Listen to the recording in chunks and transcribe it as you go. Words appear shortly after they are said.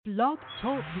Blog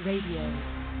Talk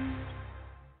Radio.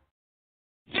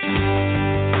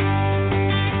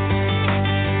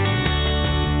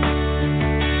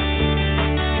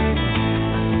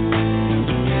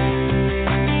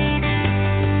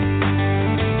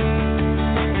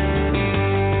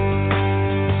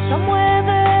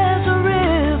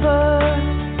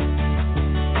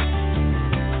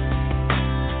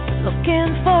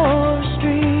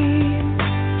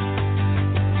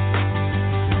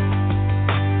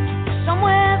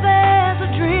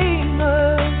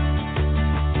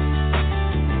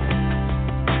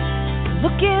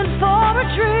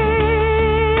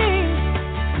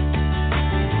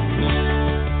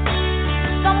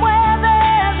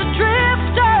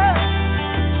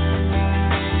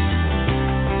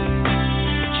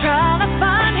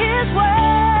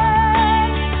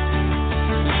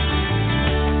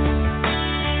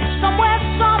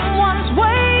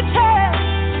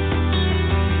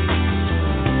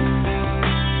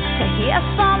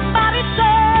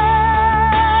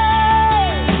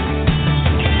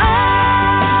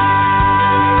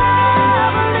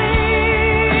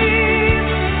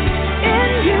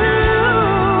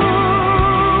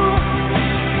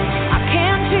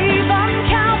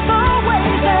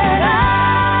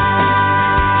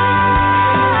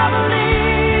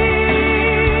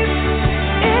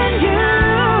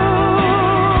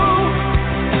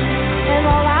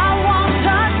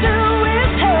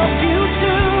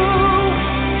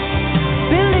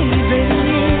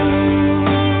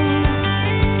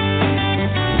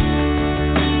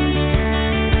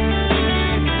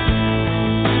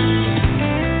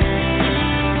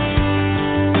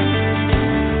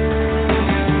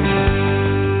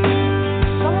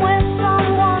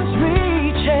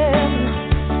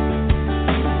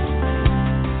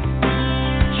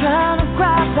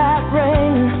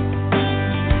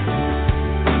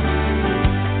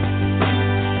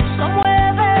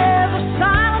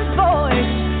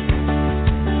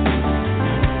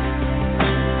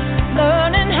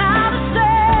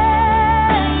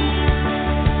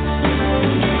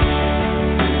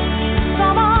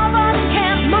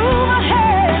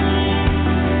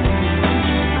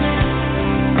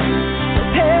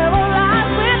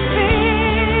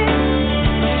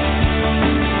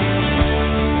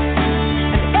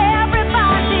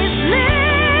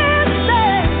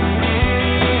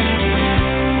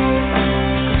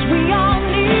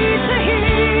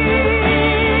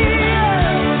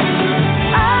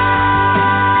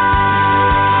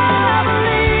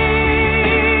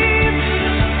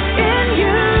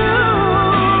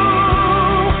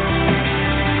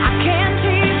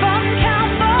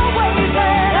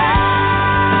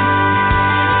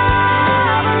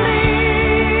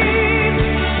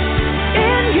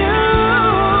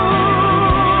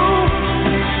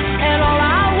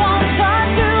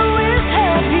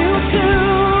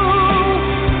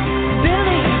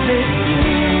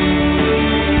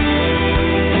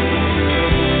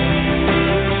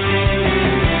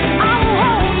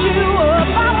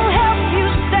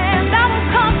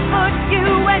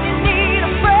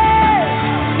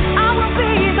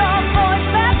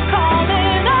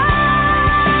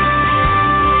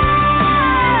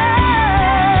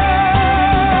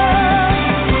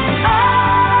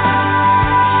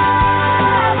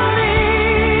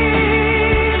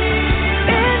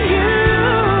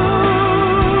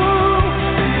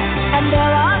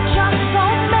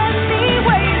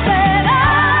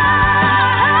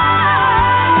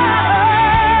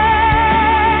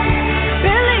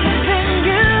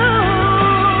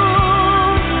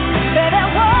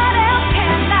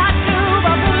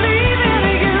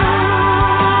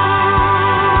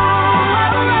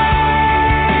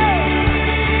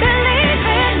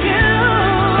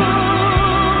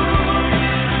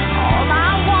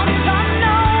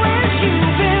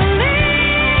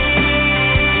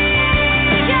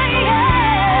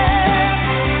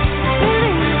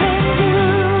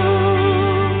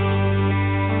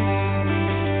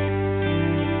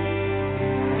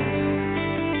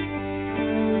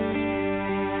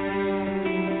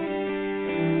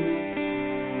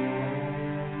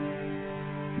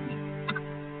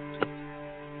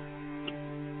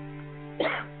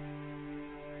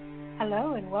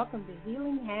 Hello and welcome to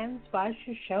Healing Hands by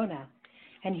Shashona.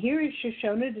 And here is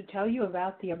Shashona to tell you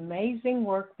about the amazing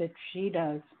work that she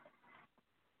does.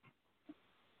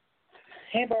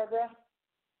 Hey, Barbara.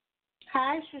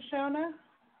 Hi, Shashona.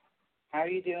 How are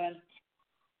you doing?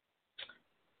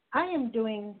 I am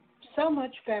doing so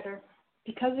much better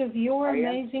because of your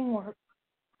amazing work.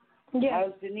 Yes.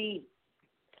 How's the knee?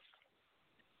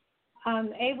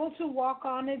 I'm able to walk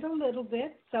on it a little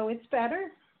bit, so it's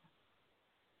better.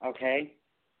 Okay.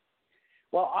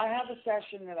 Well, I have a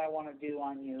session that I want to do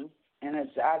on you, and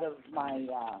it's out of my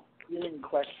healing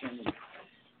questions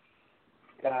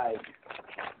guide.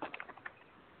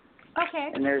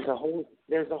 Okay. And there's a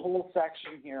whole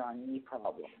section here on knee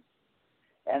problems.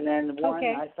 And then one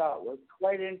I thought was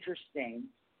quite interesting.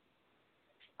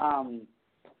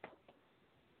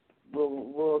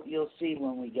 You'll see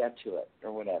when we get to it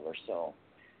or whatever. So,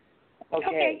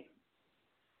 okay.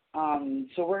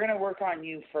 So we're going to work on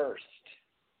you first.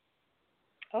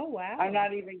 Oh, wow. I'm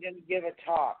not even going to give a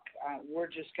talk. We're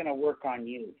just going to work on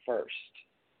you first.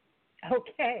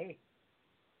 Okay.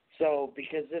 So,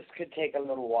 because this could take a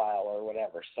little while or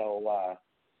whatever. So,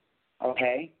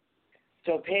 okay.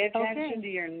 So pay attention to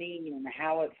your knee and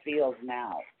how it feels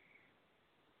now.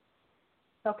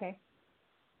 Okay.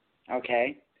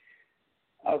 Okay.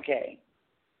 Okay.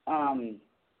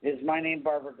 Is my name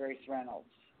Barbara Grace Reynolds?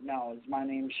 No. Is my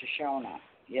name Shashona?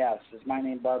 Yes. Is my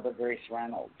name Barbara Grace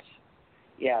Reynolds?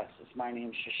 Yes. Is my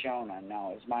name Shashona?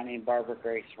 No. Is my name Barbara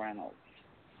Grace Reynolds?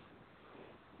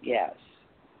 Yes.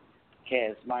 Okay.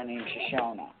 Is my name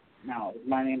Shashona? No. Is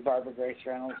my name Barbara Grace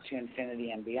Reynolds to infinity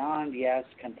and beyond? Yes.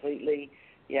 Completely.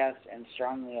 Yes. And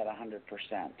strongly at 100%.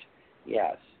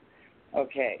 Yes.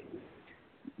 Okay.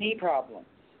 Knee problems.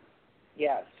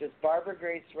 Yes. Does Barbara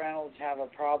Grace Reynolds have a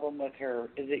problem with her?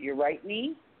 Is it your right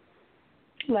knee?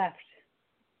 Left.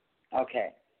 Okay.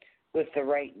 With the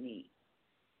right knee.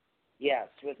 Yes.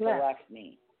 With the left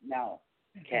knee. No.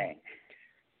 Okay.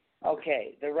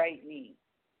 Okay. The right knee.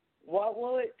 What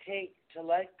will it take to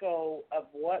let go of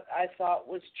what I thought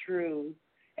was true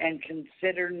and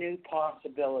consider new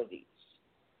possibilities?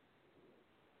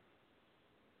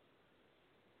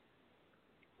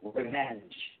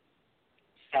 Revenge.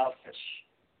 Selfish.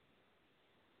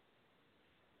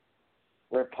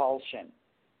 Repulsion.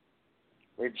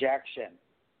 Rejection.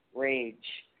 Rage.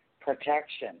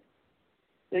 Protection.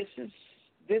 This is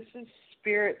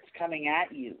spirits coming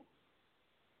at you.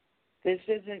 This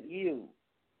isn't you.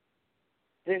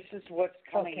 This is what's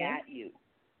coming at you.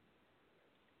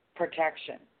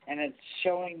 Protection. And it's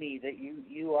showing me that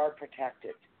you are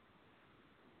protected.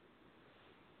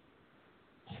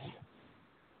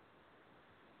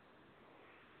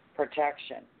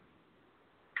 Protection.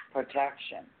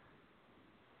 Protection.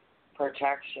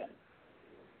 Protection.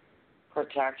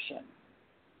 Protection.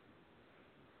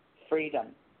 Freedom.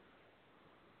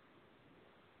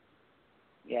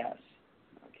 Yes.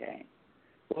 Okay.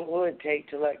 What will it take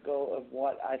to let go of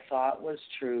what I thought was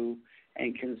true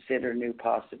and consider new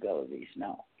possibilities?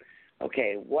 No.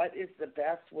 Okay. What is the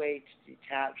best way to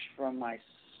detach from my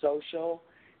social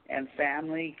and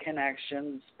family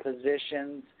connections,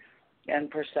 positions,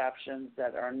 and perceptions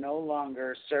that are no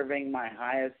longer serving my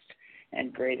highest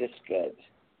and greatest good?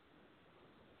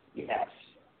 Yes.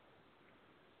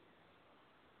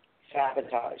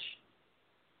 Sabotage.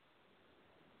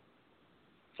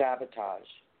 Sabotage.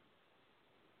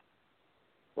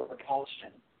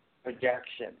 Repulsion.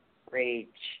 Projection. Rage.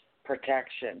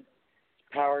 Protection.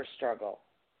 Power struggle.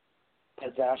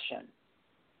 Possession.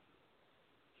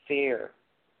 Fear.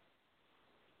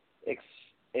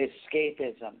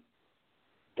 Escapism.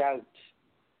 Doubt.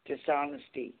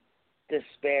 Dishonesty.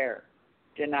 Despair.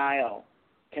 Denial.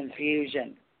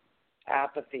 Confusion.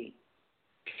 Apathy.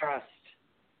 Trust.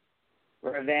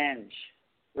 Revenge.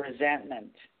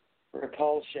 Resentment.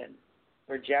 Repulsion.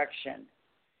 Rejection.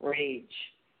 Rage.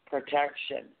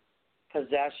 Protection.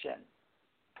 Possession.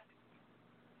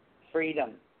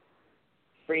 Freedom.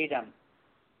 Freedom.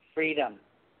 Freedom.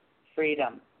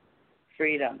 Freedom.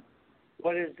 Freedom.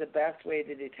 What is the best way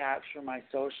to detach from my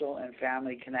social and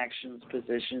family connections,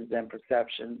 positions, and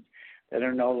perceptions that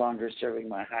are no longer serving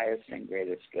my highest and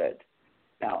greatest good?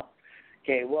 Now,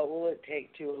 okay, what will it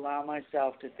take to allow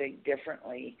myself to think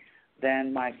differently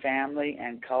than my family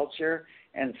and culture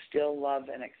and still love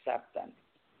and accept them?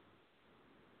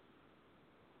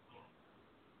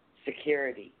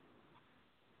 Security.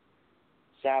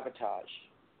 Sabotage.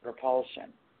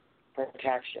 Repulsion.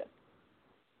 Protection.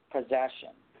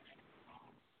 Possession.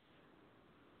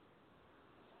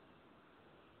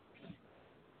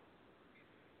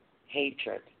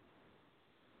 Hatred.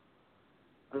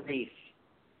 Grief.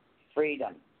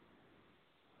 Freedom.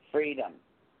 Freedom.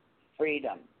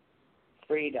 Freedom.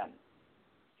 Freedom.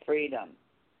 Freedom.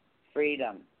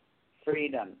 Freedom.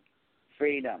 Freedom.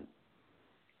 Freedom.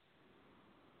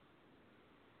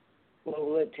 What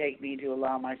will it take me to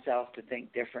allow myself to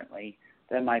think differently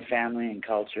than my family and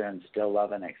culture and still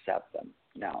love and accept them?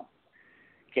 No.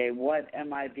 Okay, what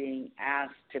am I being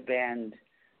asked to bend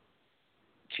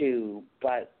to,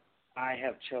 but I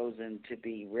have chosen to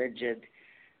be rigid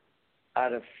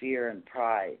out of fear and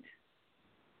pride?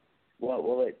 What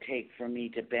will it take for me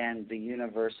to bend the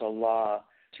universal law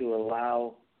to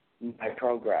allow my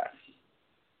progress?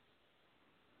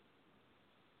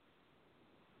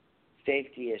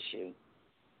 Safety issue,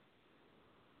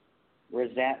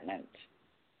 resentment,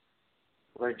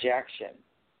 rejection,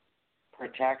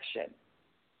 protection,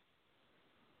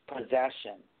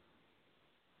 possession,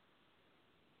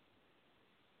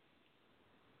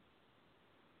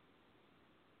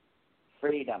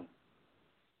 freedom.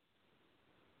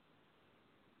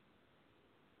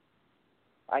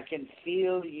 I can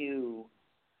feel you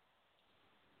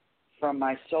from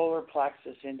my solar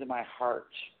plexus into my heart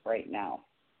right now.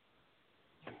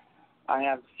 I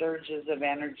have surges of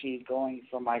energy going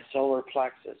from my solar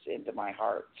plexus into my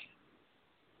heart.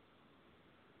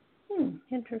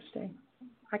 Interesting.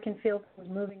 I can feel things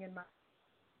moving in my...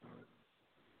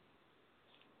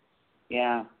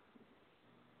 Yeah.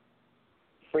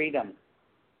 Freedom.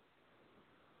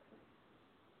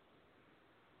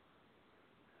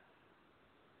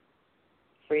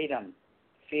 Freedom,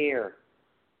 fear,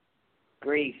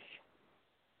 grief,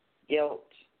 guilt,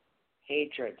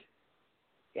 hatred,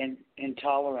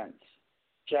 intolerance,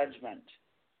 judgment,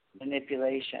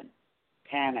 manipulation,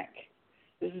 panic.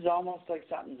 This is almost like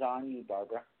something's on you,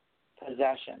 Barbara.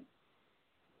 Possession.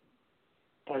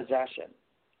 Possession.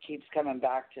 Keeps coming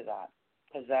back to that.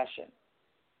 Possession.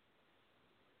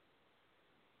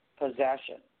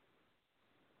 Possession.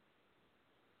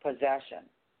 Possession.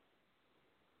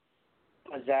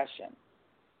 Possession.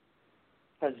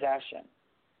 Possession.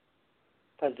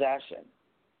 Possession.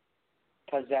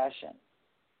 Possession.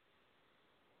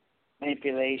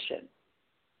 Manipulation.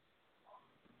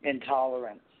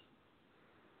 Intolerance.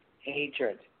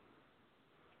 Hatred.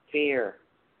 Fear.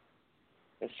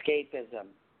 Escapism.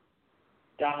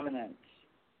 Dominance.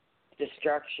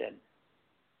 Destruction.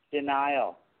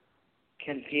 Denial.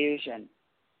 Confusion.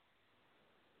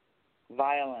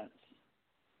 Violence.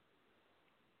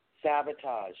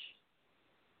 Sabotage,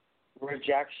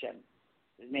 rejection.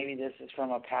 Maybe this is from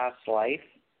a past life.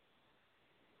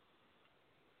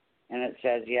 And it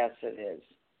says, yes, it is.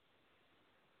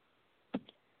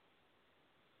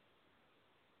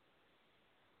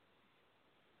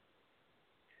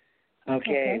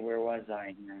 Okay, where was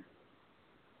I here?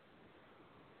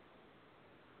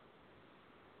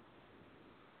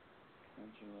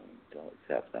 Don't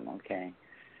accept them, okay.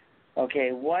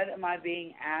 Okay, what am I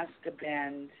being asked to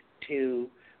bend to,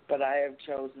 but I have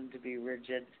chosen to be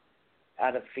rigid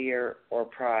out of fear or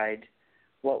pride?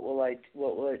 What will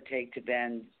it take to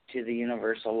bend to the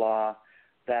universal law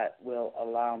that will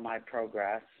allow my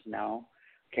progress? No.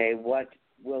 Okay, what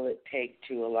will it take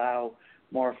to allow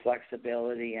more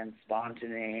flexibility and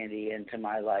spontaneity into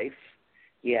my life?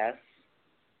 Yes.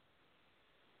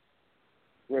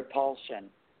 Repulsion,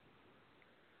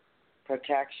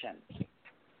 protection,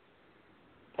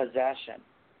 possession,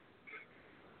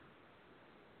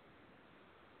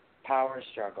 power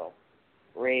struggle,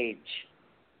 rage,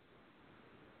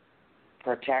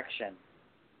 protection,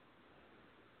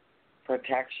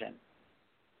 protection,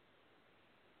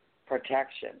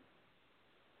 protection,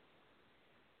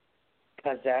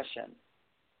 possession.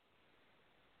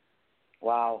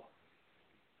 Wow.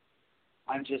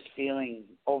 I'm just feeling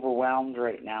overwhelmed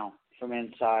right now from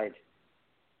inside.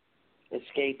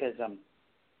 Escapism.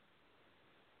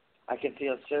 I can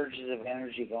feel surges of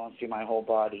energy going through my whole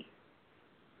body.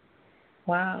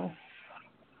 Wow.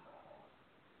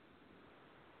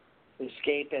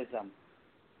 Escapism.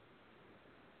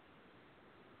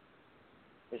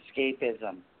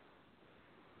 Escapism.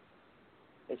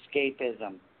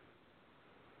 Escapism.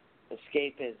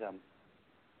 Escapism.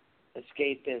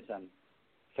 Escapism.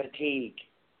 Fatigue.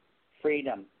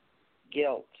 Freedom.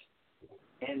 Guilt.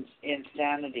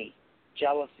 Insanity.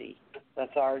 Jealousy.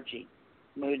 Lethargy.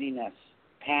 Moodiness.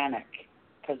 Panic.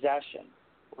 Possession.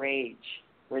 Rage.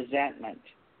 Resentment.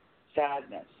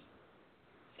 Sadness.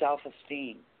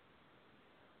 Self-esteem.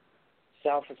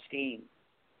 Self-esteem.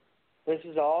 This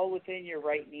is all within your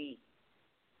right knee.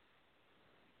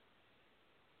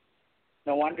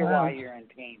 No wonder why you're in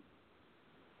pain.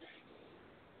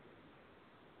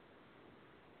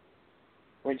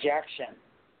 Rejection.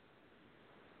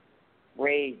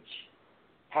 Rage.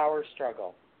 Power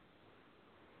struggle.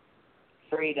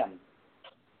 Freedom.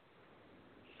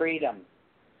 Freedom.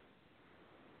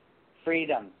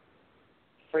 Freedom.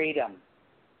 Freedom.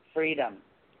 Freedom.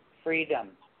 Freedom.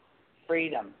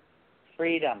 Freedom.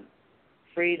 Freedom.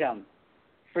 Freedom.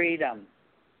 Freedom.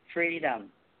 Freedom.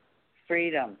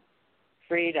 Freedom.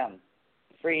 Freedom.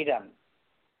 Freedom.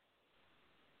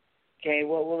 Okay,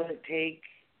 what will it take?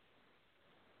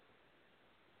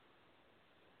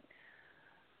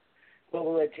 What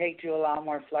will it take to allow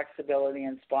more flexibility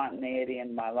and spontaneity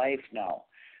in my life? No.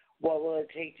 What will it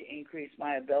take to increase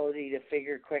my ability to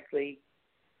figure quickly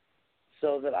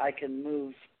so that I can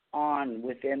move on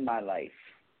within my life?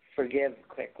 Forgive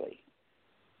quickly.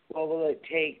 What will it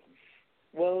take?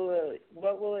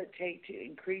 What will it take to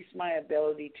increase my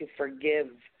ability to forgive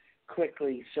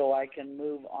quickly so I can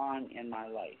move on in my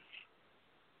life?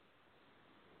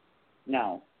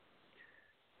 No.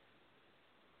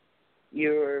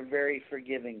 You're a very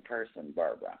forgiving person,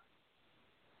 Barbara.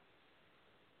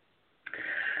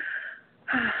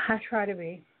 I try to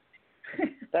be.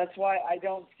 That's why I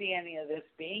don't see any of this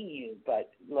being you,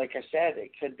 but like I said,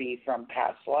 it could be from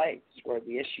past lives where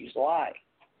the issues lie,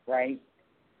 right?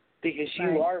 Because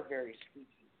you are very squeaky.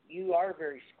 You are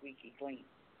very squeaky clean.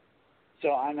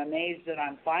 So I'm amazed that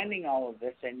I'm finding all of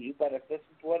this in you, but if this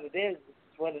is what it is, this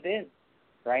is what it is,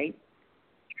 right?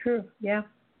 True, yeah.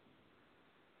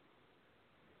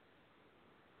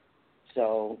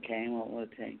 So, okay, what will it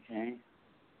take, okay?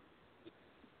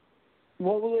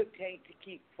 What will it take to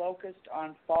keep focused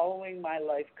on following my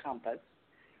life compass,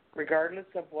 regardless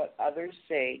of what others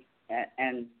say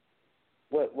and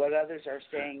what others are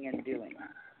saying and doing?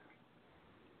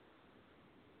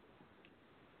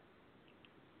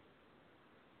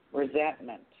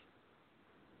 Resentment,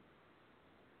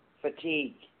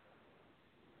 fatigue,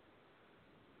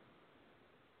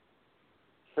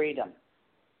 freedom.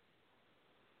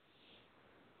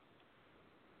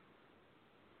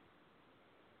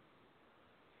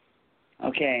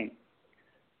 Okay.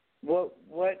 What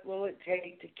will it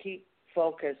take to keep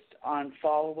focused on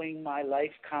following my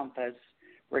life compass,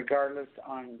 regardless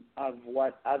of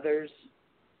what others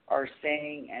are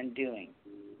saying and doing?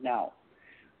 No.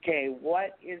 Okay,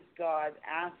 what is God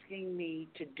asking me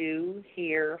to do,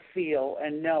 hear, feel,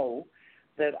 and know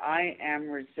that I am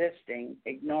resisting,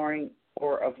 ignoring,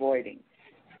 or avoiding?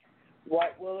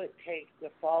 What will it take to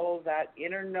follow that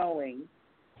inner knowing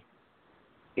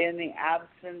in the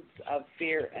absence of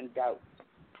fear and doubt?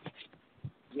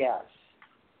 Yes.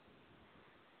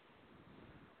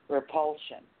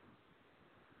 Repulsion.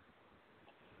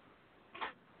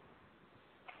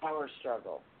 Power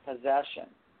struggle. Possession.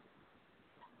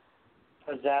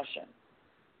 Possession.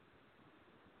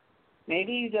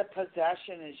 Maybe the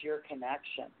possession is your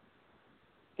connection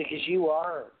because you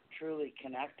are truly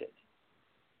connected.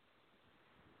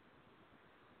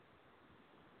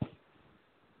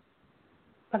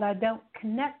 But I don't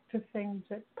connect to things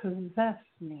that possess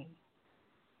me.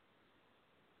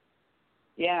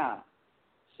 Yeah.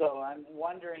 So I'm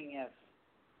wondering if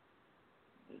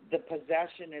the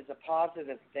possession is a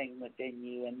positive thing within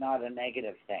you and not a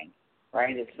negative thing,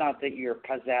 right? It's not that you're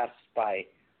possessed by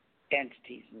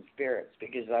entities and spirits,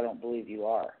 because I don't believe you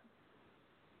are,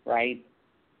 right?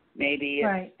 Maybe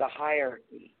it's the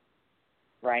hierarchy,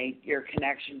 right? Your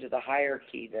connection to the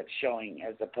hierarchy that's showing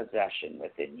as a possession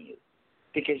within you,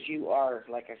 because you are,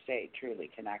 like I say, truly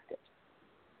connected,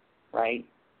 right?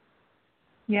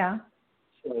 Yeah.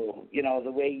 So, you know,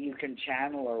 the way you can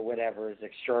channel or whatever is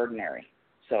extraordinary.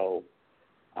 So,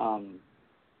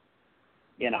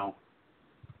 you know.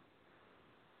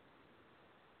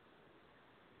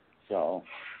 So,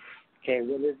 okay,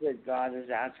 what is it God is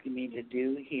asking me to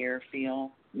do, hear,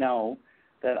 feel, know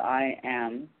that I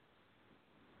am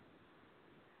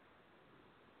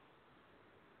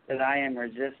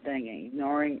resisting,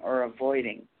 ignoring, or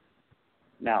avoiding?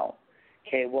 No.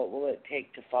 Okay, what will it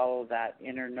take to follow that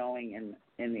inner knowing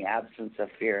in the absence of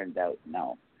fear and doubt?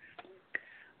 No.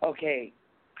 Okay,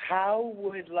 how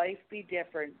would life be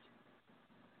different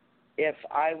if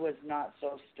I was not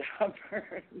so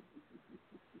stubborn?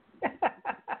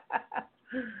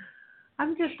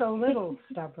 I'm just a little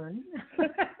stubborn.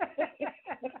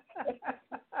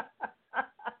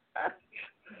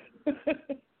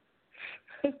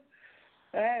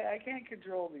 I can't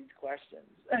control these questions.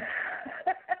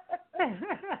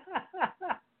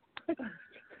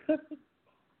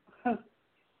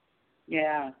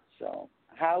 Yeah, so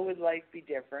how would life be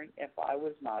different if I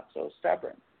was not so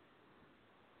stubborn?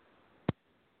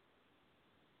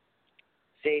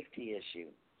 Safety issue.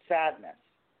 Sadness.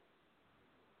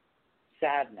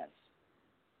 Sadness.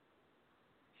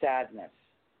 Sadness.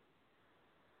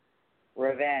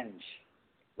 Revenge.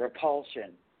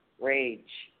 Repulsion. Rage.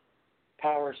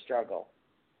 Power struggle.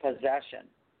 Possession.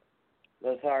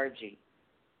 Lethargy.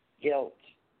 Guilt.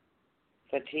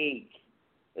 Fatigue.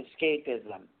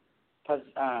 Escapism.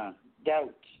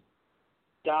 Doubt.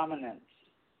 Dominance.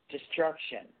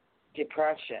 Destruction.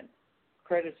 Depression.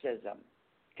 Criticism.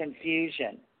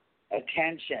 Confusion.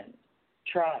 Attention.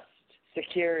 Trust.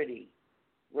 Security.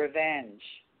 Revenge.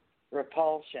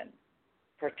 Repulsion.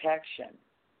 Protection.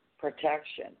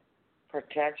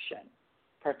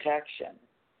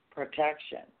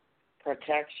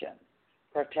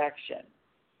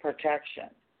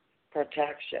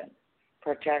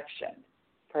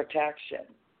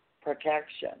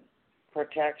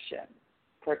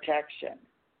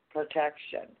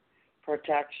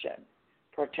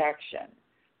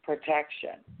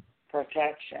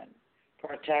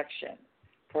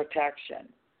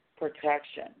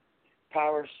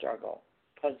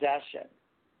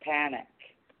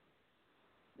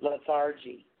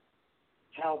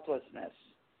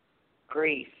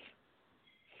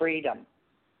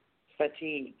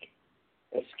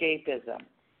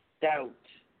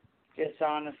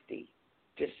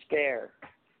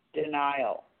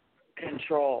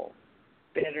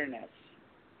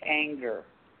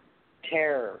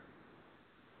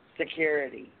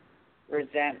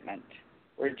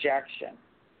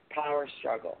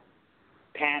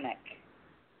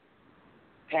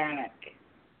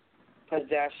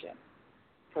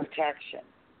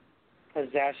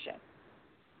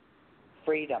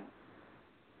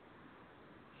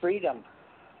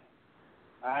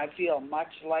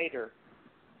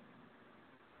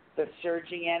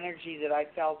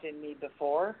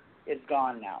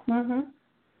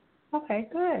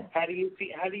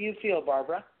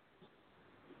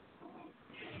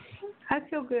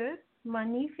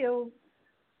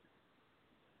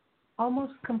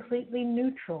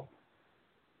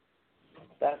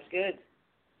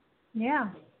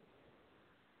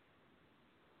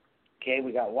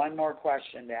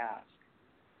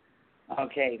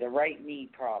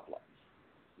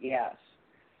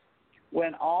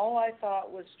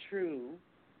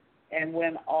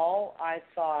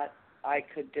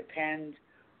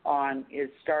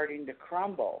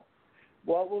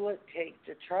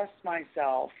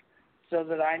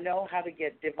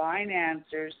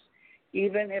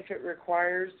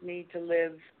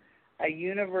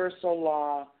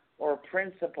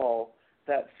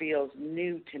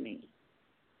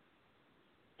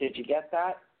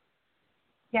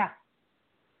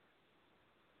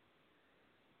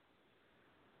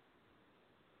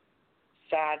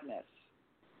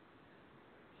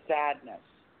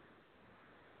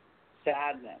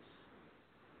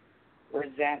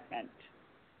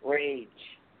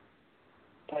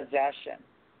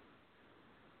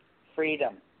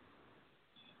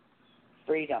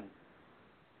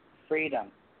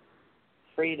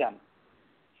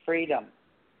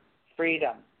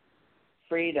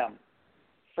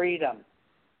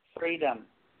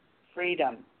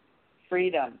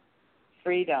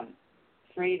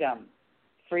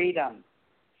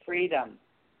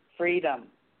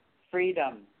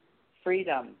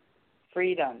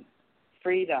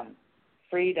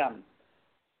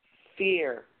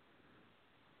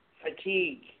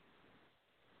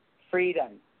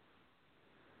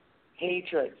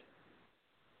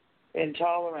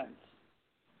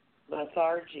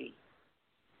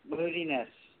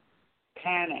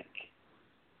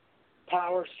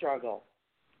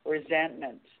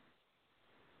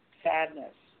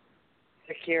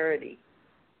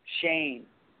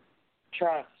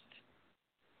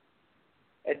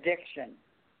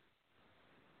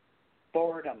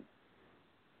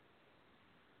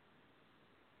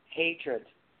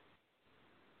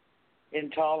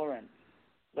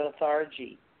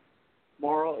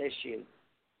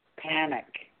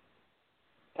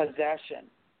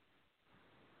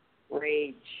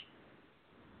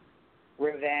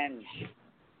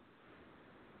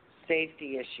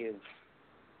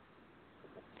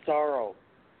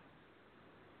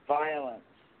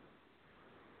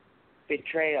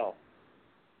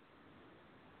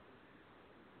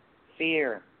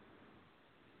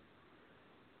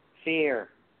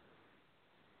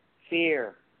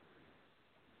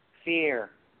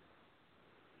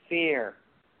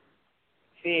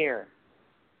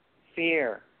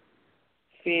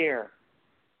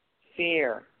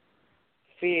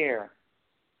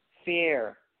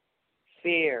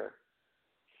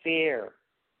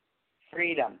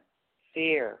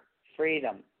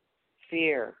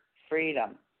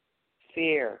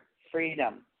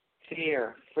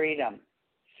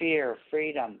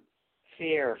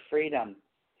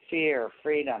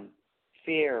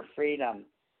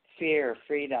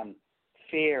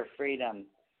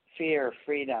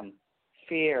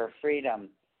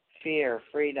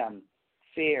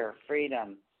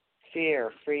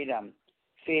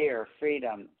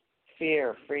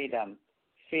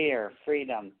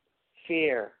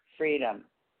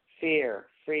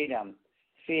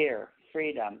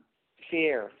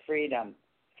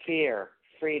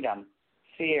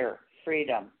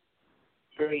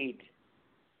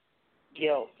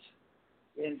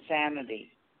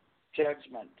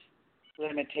 judgment,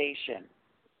 limitation,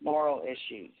 moral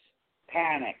issues,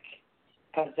 panic,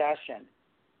 possession,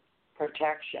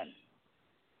 protection,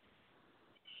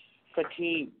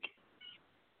 fatigue.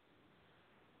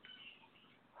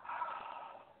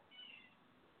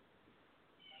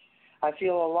 I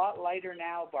feel a lot lighter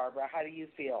now, Barbara. How do you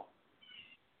feel?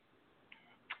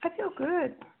 I feel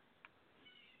good.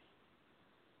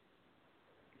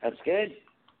 That's good.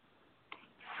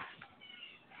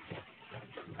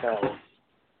 So,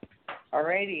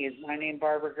 alrighty, is my name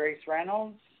Barbara Grace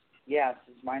Reynolds? Yes.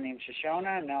 Is my name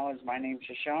Shashona? No. Is my name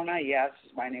Shashona? Yes.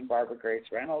 Is my name Barbara Grace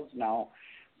Reynolds? No.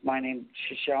 Is my name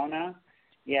Shashona?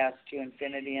 Yes. To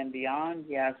infinity and beyond?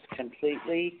 Yes.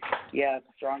 Completely? Yes.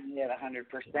 Strongly at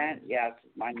 100%? Yes.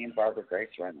 Is my name Barbara Grace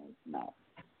Reynolds? No.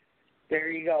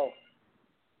 There you go.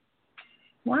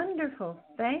 Wonderful.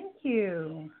 Thank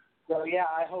you. So, yeah,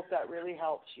 I hope that really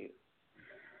helps you.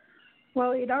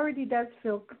 Well, it already does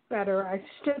feel better.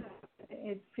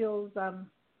 It feels,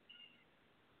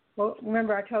 well,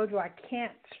 remember I told you I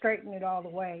can't straighten it all the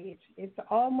way. It's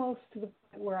almost to the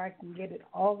point where I can get it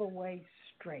all the way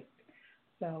straight.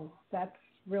 So that's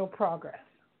real progress.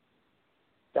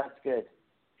 That's good.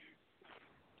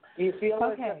 Do you feel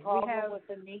Okay, it's a problem with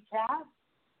the kneecap?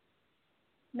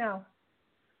 No.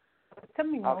 It's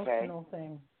some emotional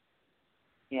thing.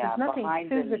 Yeah, There's nothing behind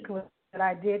physical that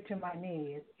I did to my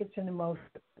knee. It's an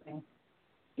emotional thing.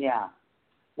 Yeah.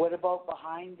 What about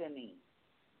behind the knee?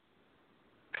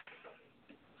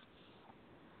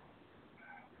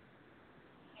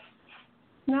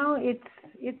 No, it's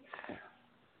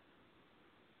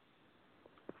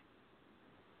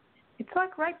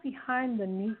like right behind the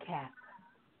kneecap.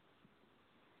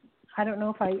 I don't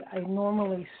know if I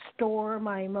normally store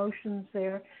my emotions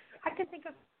there. I can think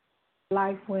of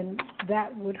life when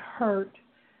that would hurt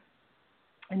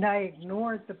and I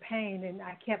ignored the pain and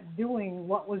I kept doing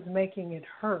what was making it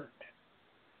hurt.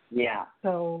 Yeah.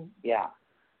 So yeah,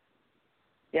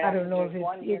 I don't know if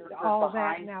it's all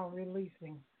that now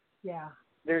releasing. Yeah.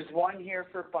 There's one here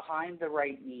for behind the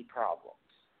right knee problems.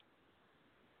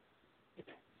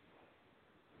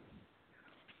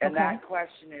 And okay. that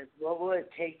question is, what will it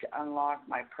take to unlock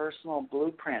my personal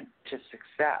blueprint to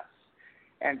success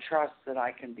and trust that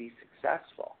I can be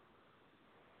successful?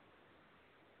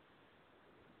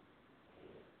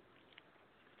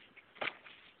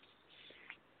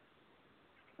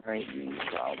 Right knee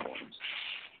problems.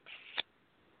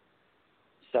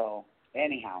 So,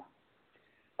 anyhow.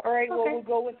 All right, well, we'll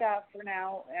go with that for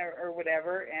now or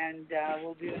whatever, and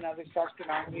we'll do another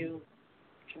session on you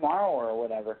tomorrow or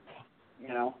whatever, you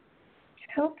know.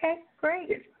 Okay,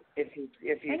 great. If you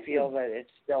feel that it's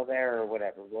still there or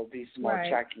whatever, we'll do some more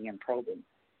checking and probing,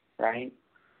 right?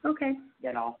 Okay.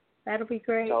 You know. That'll be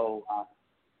great. So,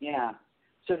 yeah.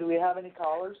 So do we have any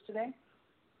callers today?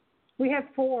 We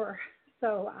have 4,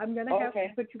 so I'm going to have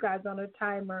to put you guys on a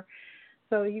timer.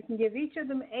 So you can give each of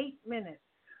them 8 minutes.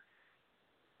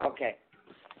 Okay.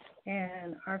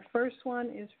 And our first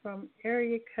one is from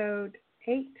area code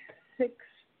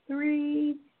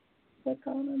 863. Click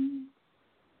on them.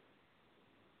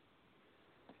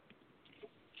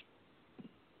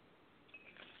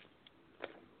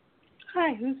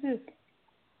 Hi, who's this?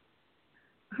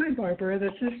 Hi, Barbara.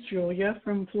 This is Julia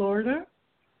from Florida.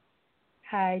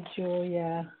 Hi,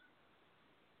 Julia.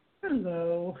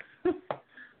 Hello.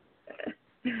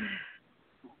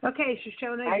 Okay,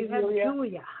 Shashona, Hi, you have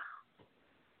Julia.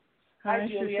 Hi,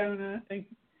 Julia. Shashona.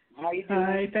 How you doing?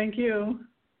 Hi, thank you.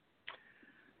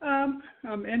 I'm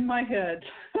in my head.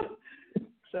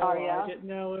 So I didn't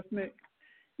know if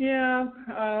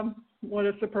what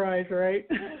a surprise, right?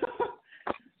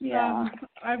 Yeah.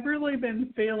 I've really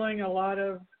been feeling a lot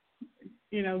of,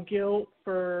 guilt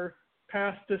for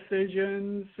past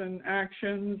decisions and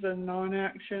actions and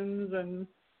non-actions and,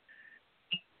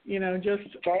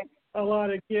 just a lot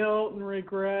of guilt and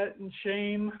regret and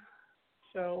shame.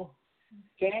 So.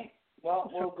 Okay. Well,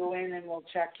 we'll go in and we'll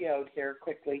check you out here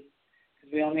quickly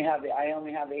because I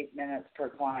only have 8 minutes per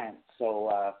client.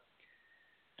 So.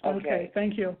 Okay.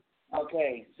 Thank you.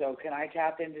 Okay. So can I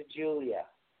tap into Julia?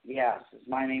 Yes. Is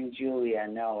my name Julia?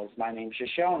 No. Is my name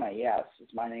Shashona? Yes. Is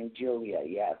my name Julia?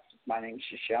 Yes. Is my name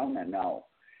Shashona? No.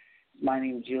 Is my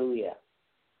name Julia?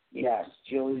 Yes.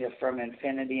 Julia from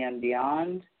infinity and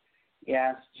beyond?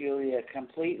 Yes. Julia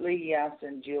completely? Yes.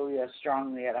 And Julia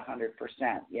strongly at 100%?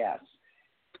 Yes.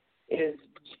 Is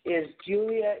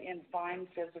Julia in fine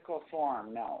physical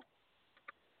form? No.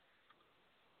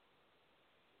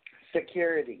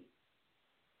 Security,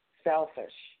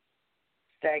 selfish,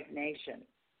 stagnation,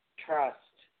 trust,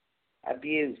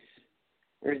 abuse,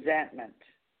 resentment,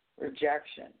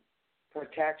 rejection,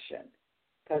 protection,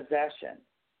 possession,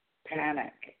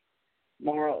 panic,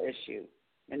 moral issue,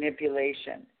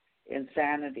 manipulation,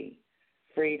 insanity,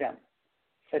 freedom,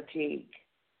 fatigue,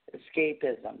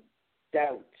 escapism,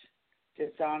 doubt,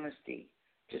 dishonesty,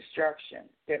 destruction,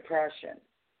 depression,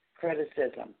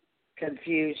 criticism,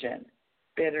 confusion,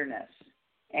 bitterness,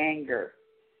 anger,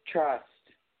 trust,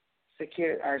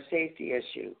 safety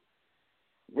issue,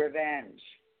 revenge,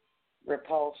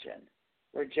 repulsion,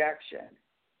 rejection,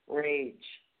 rage,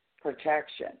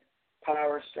 protection,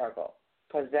 power struggle,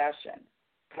 possession,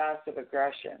 passive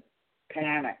aggression,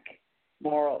 panic,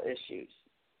 moral issues,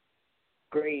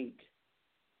 greed,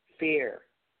 fear,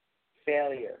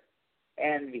 failure,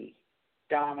 envy,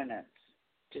 dominance,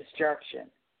 destruction,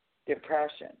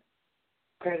 depression,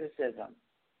 criticism,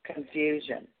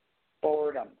 confusion,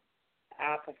 boredom,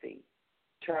 apathy,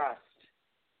 trust,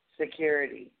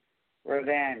 security,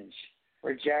 revenge,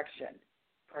 rejection,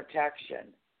 protection,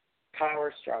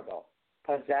 power struggle,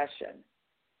 possession,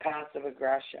 passive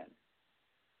aggression,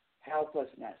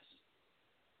 helplessness,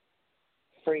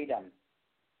 freedom.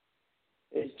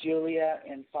 Is Julia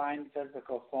in fine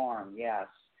physical form? Yes.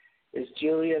 Is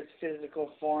Julia's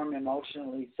physical form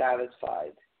emotionally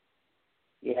satisfied?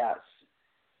 Yes.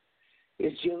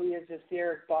 Is Julia's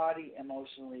etheric body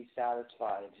emotionally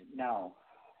satisfied? No.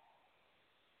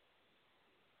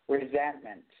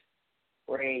 Resentment,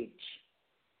 rage,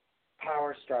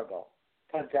 power struggle,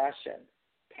 possession,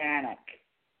 panic,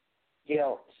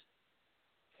 guilt,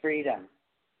 freedom,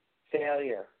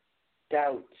 failure,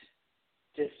 doubt,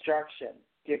 destruction,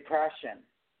 depression,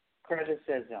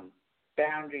 criticism,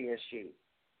 boundary issue,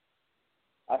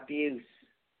 abuse,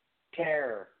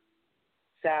 terror,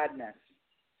 sadness,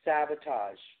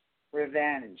 sabotage,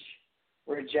 revenge,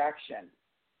 rejection,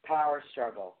 power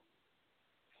struggle,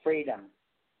 freedom.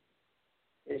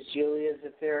 Is Julia's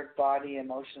etheric body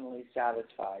emotionally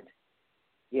satisfied?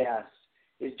 Yes.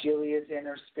 Is Julia's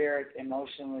inner spirit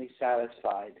emotionally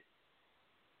satisfied?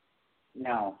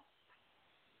 No.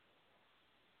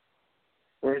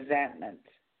 Resentment,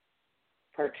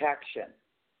 protection,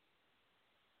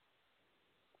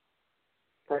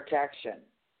 repulsion,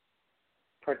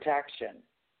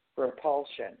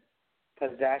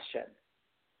 possession,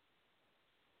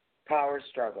 power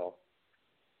struggle,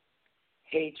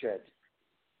 hatred,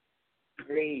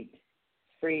 greed,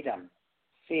 freedom,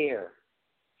 fear,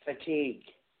 fatigue,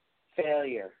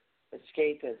 failure,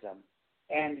 escapism,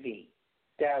 envy,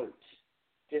 doubt,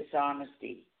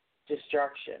 dishonesty,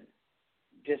 destruction,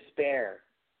 despair,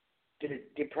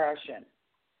 depression,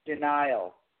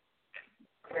 denial,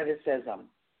 criticism,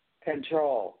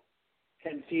 control,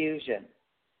 confusion,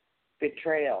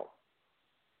 betrayal,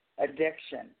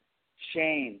 addiction,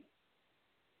 shame,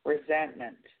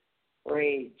 resentment,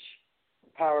 rage,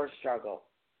 power struggle,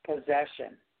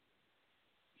 possession,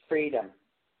 freedom.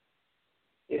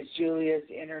 Is Julia's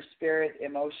inner spirit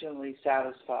emotionally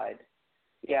satisfied?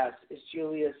 Yes. Is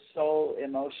Julia's soul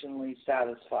emotionally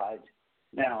satisfied?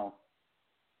 No.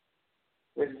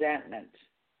 Resentment,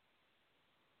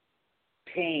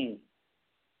 pain,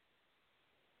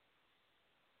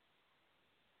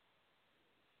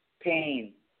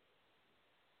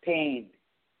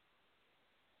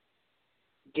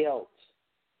 guilt,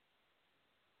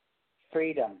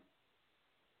 freedom,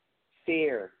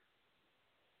 fear,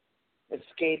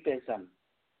 escapism,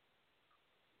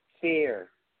 fear,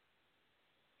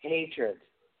 hatred,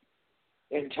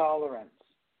 intolerance,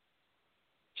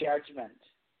 judgment,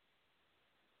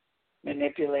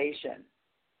 manipulation,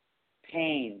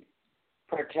 pain,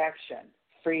 protection,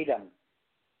 freedom.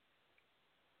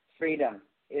 Freedom.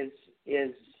 Is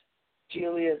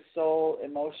Julia's soul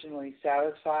emotionally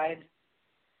satisfied?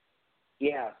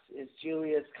 Yes. Is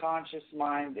Julia's conscious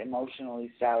mind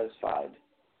emotionally satisfied?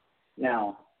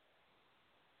 No.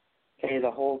 Okay,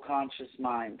 the whole conscious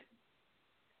mind.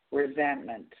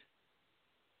 Resentment,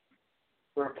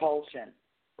 repulsion,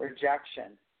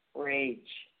 rejection, rage,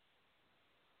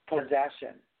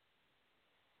 possession,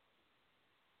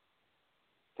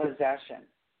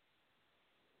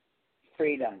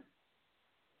 freedom.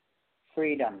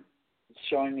 It's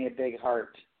showing me a big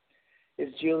heart.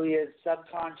 Is Julia's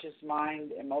subconscious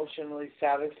mind emotionally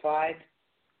satisfied?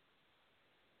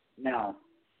 No.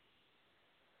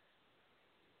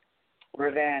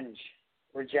 Revenge,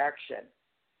 rejection,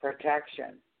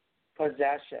 protection,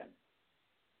 possession,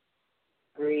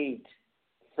 greed,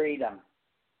 freedom.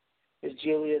 Is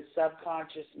Julia's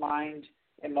subconscious mind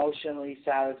emotionally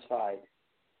satisfied?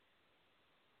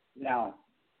 No.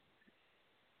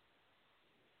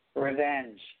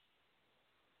 Revenge,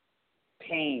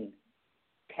 pain,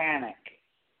 panic,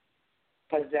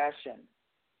 possession,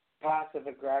 passive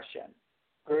aggression,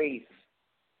 grief,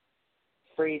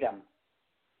 freedom,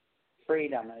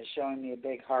 Freedom, and it's showing me a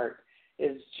big heart.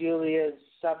 Is Julia's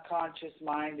subconscious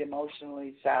mind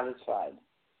emotionally satisfied?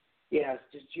 Yes.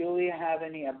 Does Julia have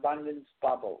any abundance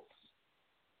bubbles?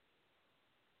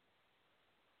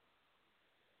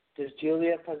 Does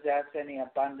Julia possess any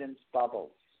abundance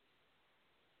bubbles?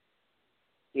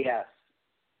 Yes.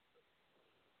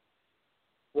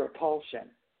 Repulsion.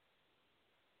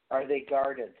 Are they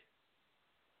guarded?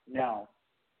 No.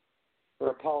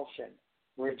 Repulsion.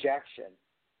 Rejection.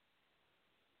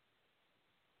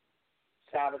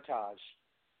 Sabotage.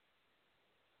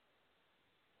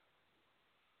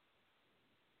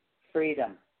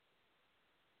 Freedom.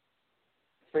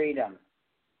 Freedom.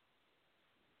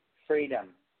 Freedom.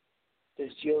 Does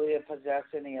Julia possess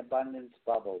any abundance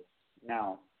bubbles?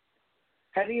 No.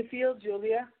 How do you feel,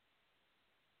 Julia?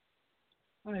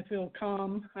 I feel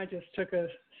calm. I just took a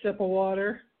sip of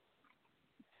water.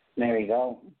 There you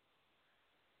go.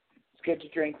 It's good to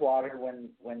drink water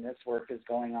when this work is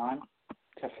going on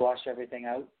to flush everything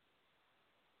out.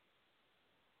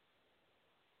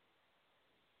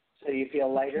 So you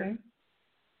feel lighter? Okay.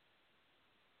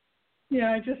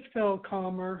 Yeah, I just feel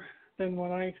calmer than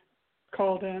when I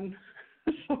called in.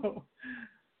 So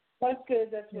that's good.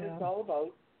 That's what it's all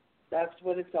about. That's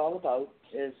what it's all about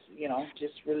is,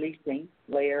 just releasing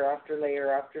layer after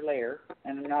layer after layer.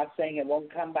 And I'm not saying it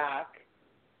won't come back.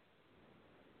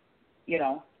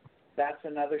 That's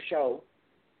another show.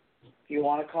 If you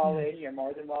want to call in, you're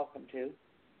more than welcome to.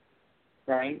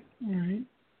 Right? All right.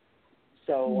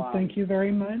 So well, thank you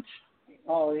very much.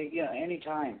 Oh,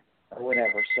 anytime or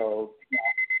whatever. So,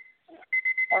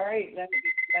 all right, let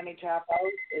me tap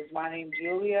out. Is my name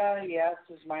Julia? Yes.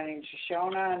 Is my name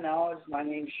Shashona? No. Is my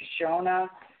name Shashona?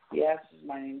 Yes. Is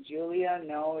my name Julia?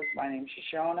 No. Is my name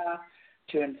Shashona?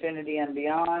 To infinity and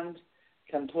beyond,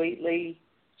 completely,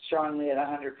 strongly at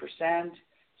 100%.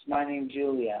 Is my name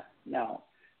Julia? No.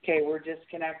 Okay, we're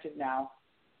disconnected now.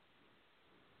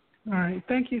 All right.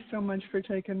 Thank you so much for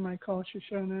taking my call,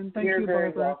 Shashona. And thank You're you,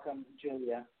 very Barbara. welcome,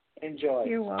 Julia. Enjoy.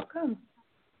 You're welcome.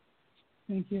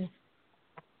 Thank you.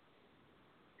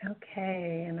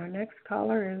 Okay, and our next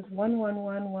caller is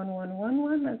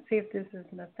 1111111. Let's see if this is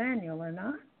Nathaniel or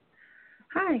not.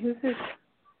 Hi, who's this?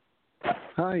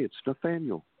 Hi, it's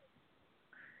Nathaniel.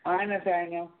 Hi,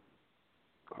 Nathaniel.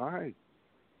 Hi.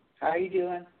 How you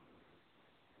doing?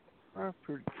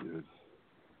 Pretty good.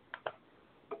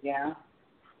 Yeah?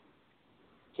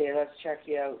 Okay, let's check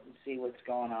you out and see what's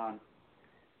going on.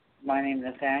 Is my name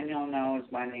Nathaniel? No.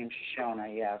 Is my name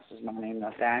Shashona? Yes. Is my name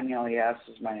Nathaniel? Yes.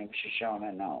 Is my name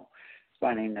Shashona? No. Is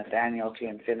my name Nathaniel to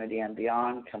infinity and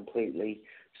beyond, completely,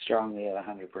 strongly at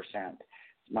 100%?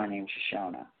 Is my name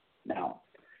Shashona? No.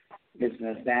 Is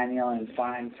Nathaniel in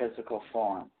fine physical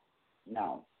form?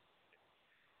 No.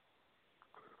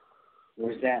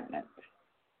 Resentment,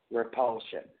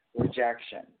 repulsion,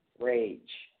 rejection, rage,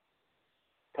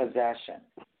 possession,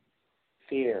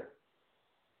 fear,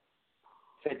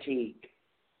 fatigue,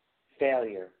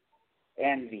 failure,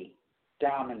 envy,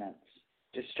 dominance,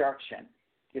 destruction,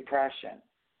 depression,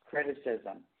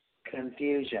 criticism,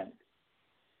 confusion,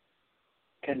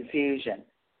 confusion,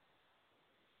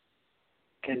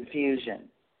 confusion,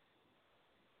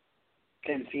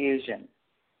 confusion,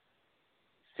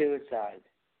 suicide,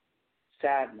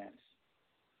 sadness,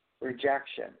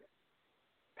 rejection,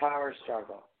 power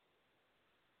struggle,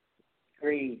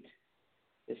 greed,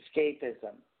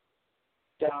 escapism,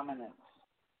 dominance,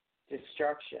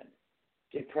 destruction,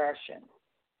 depression,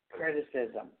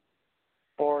 criticism,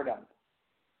 boredom,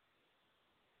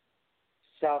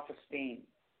 self-esteem,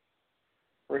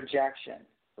 rejection,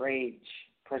 rage,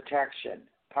 protection,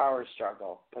 power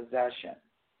struggle, possession,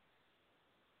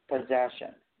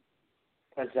 possession,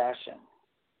 possession,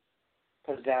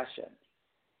 possession,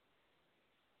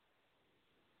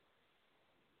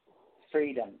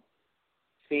 freedom,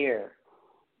 fear,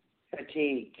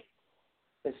 fatigue,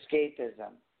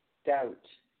 escapism, doubt,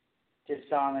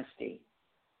 dishonesty,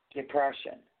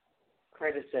 depression,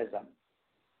 criticism,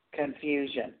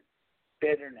 confusion,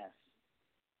 bitterness,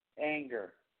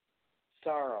 anger,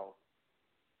 sorrow,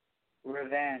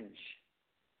 revenge,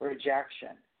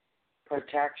 rejection,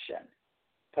 protection,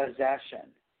 possession,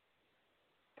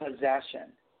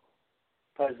 possession,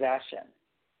 possession,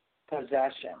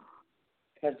 possession,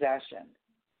 possession,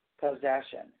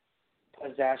 possession,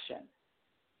 possession,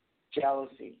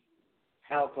 jealousy,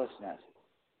 helplessness,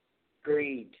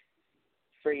 greed,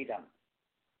 freedom.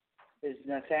 Is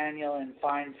Nathaniel in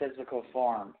fine physical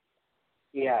form?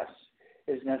 Yes.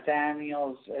 Is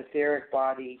Nathaniel's etheric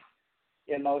body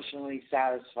emotionally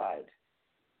satisfied?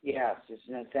 Yes. Is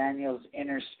Nathaniel's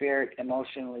inner spirit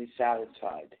emotionally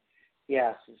satisfied?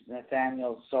 Yes. Is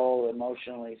Nathaniel's soul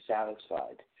emotionally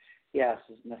satisfied? Yes.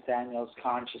 Is Nathaniel's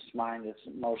conscious mind is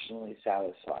emotionally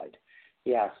satisfied?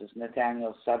 Yes. Is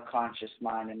Nathaniel's subconscious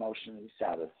mind emotionally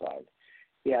satisfied?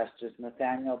 Yes. Does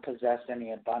Nathaniel possess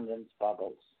any abundance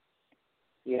bubbles?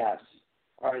 Yes.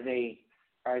 Are they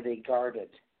guarded?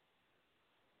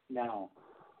 No.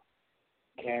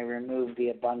 Can I remove the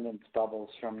abundance bubbles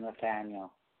from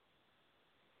Nathaniel?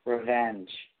 Revenge,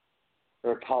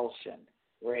 repulsion,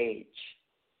 rage,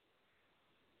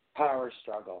 power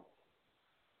struggle,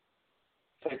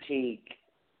 fatigue,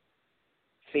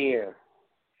 fear,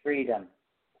 freedom.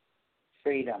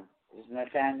 Does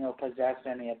Nathaniel possess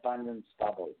any abundance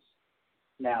bubbles?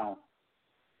 No.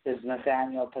 Does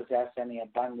Nathaniel possess any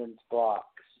abundance blocks?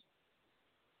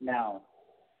 No.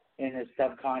 In his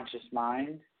subconscious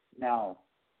mind? No.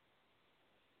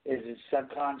 Is his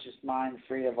subconscious mind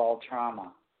free of all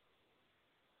trauma?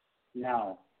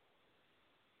 No.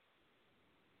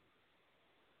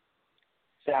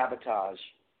 Sabotage,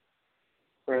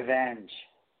 revenge,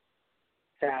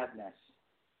 sadness,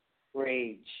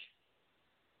 rage,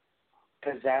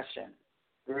 possession,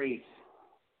 grief,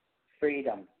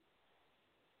 freedom.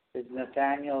 Is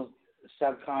Nathaniel's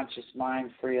subconscious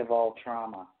mind free of all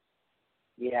trauma?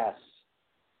 Yes.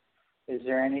 Is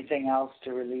there anything else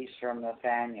to release from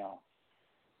Nathaniel?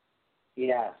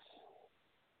 Yes.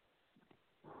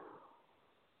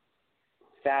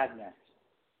 Sadness,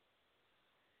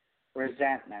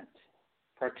 resentment,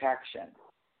 protection,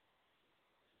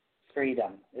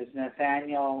 freedom. Is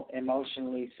Nathaniel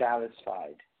emotionally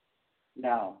satisfied?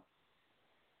 No.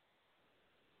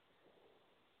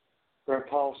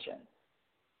 Repulsion,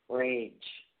 rage,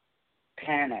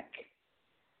 panic,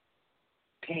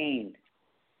 pain,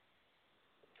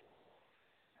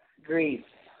 grief,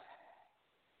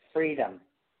 freedom,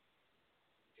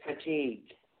 fatigue,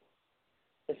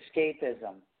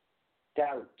 escapism,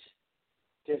 doubt,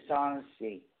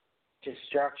 dishonesty,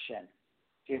 destruction,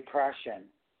 depression,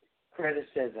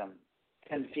 criticism,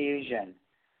 confusion,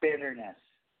 bitterness,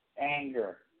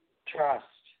 anger, trust,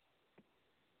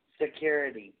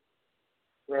 security,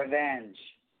 revenge,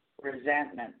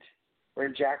 resentment,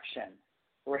 rejection,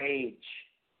 rage,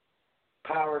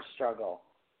 power struggle,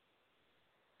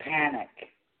 panic,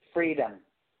 freedom.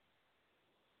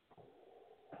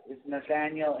 Is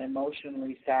Nathaniel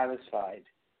emotionally satisfied?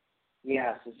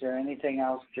 Yes. Is there anything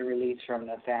else to release from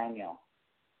Nathaniel?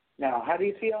 No. How do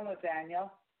you feel,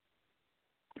 Nathaniel?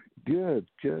 Good.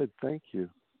 Thank you.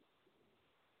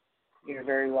 You're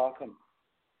very welcome.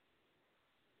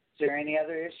 Is there any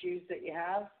other issues that you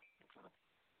have?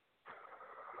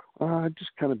 I've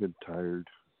just kind of been tired.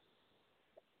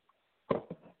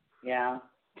 Yeah.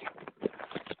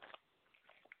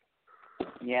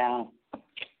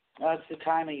 Well, it's the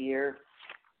time of year.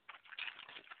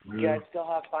 You guys still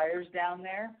have fires down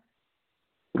there?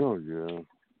 Oh, yeah.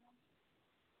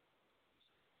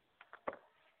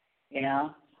 Yeah.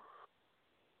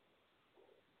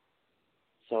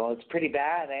 So it's pretty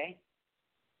bad, eh?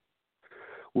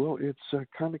 Well, it's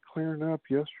kind of clearing up.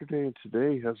 Yesterday and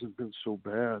today hasn't been so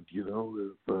bad,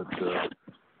 but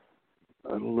I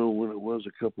don't know when it was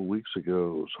a couple of weeks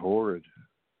ago. It was horrid.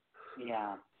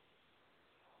 Yeah.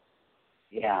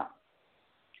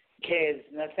 Okay, is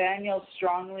Nathaniel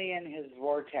strongly in his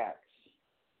vortex?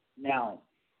 No.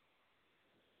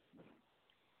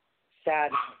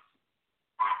 Sadness,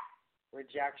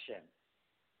 rejection,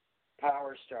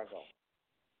 power struggle,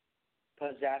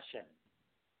 possession,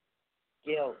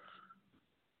 guilt,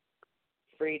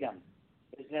 freedom.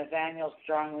 Is Nathaniel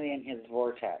strongly in his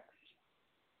vortex?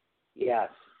 Yes.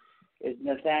 Is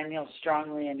Nathaniel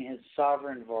strongly in his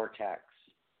sovereign vortex?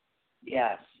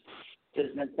 Yes.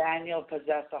 Does Nathaniel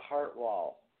possess a heart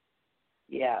wall?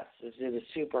 Yes. Is it a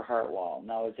super heart wall?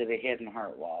 No. Is it a hidden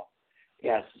heart wall?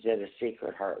 Yes. Is it a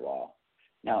secret heart wall?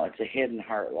 No, it's a hidden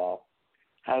heart wall.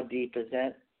 How deep is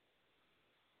it?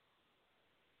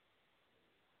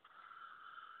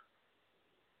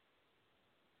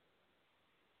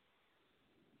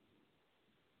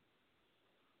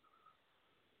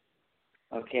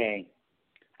 Okay.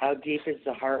 How deep is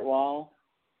the heart wall?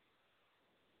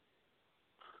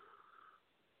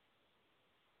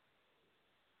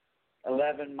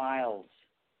 $11 miles.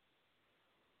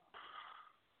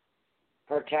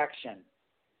 Protection.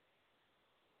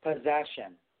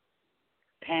 Possession.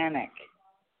 Panic.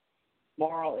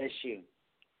 Moral issue.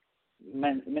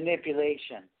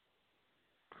 Manipulation.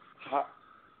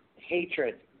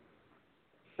 Hatred.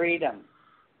 Freedom.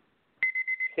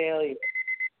 Failure.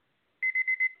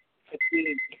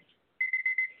 Fatigue.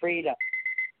 Freedom.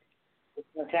 Does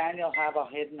Nathaniel have a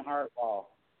hidden heart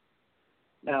wall?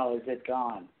 No. Is it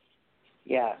gone?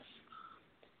 Yes.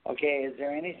 Okay, is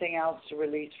there anything else to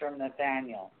release from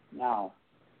Nathaniel? No.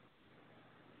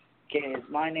 Okay, is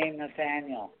my name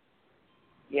Nathaniel?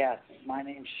 Yes. Is my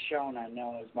name Shashona?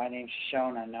 No. Is my name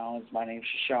Shashona? No. Is my name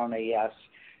Shashona? Yes.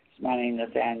 Is my name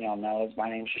Nathaniel? No. Is my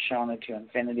name Shashona to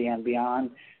infinity and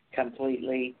beyond?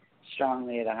 Completely,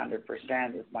 strongly at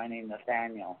 100%. Is my name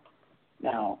Nathaniel?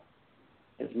 No.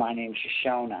 Is my name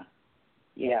Shashona?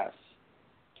 Yes.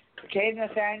 Okay,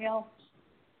 Nathaniel?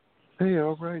 Hey,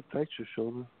 all right. Thanks,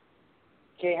 Shashona.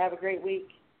 Okay, have a great week.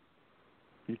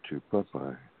 You too.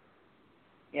 Bye-bye.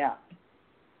 Yeah.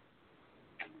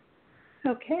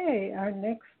 Okay, our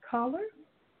next caller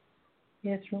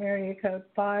is from area code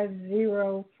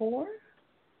 504.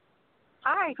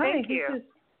 Hi, thank you. This is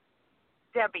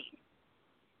Debbie.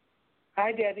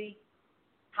 Hi, Debbie.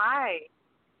 Hi.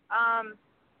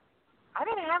 I've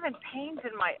been having pains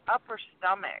in my upper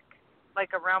stomach,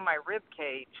 like around my rib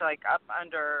cage, like up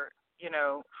under,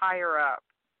 higher up.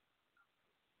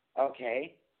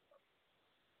 Okay.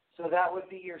 So that would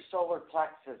be your solar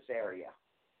plexus area.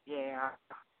 Yeah.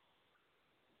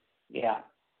 Yeah.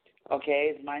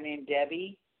 Okay, is my name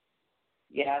Debbie?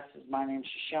 Yes. Is my name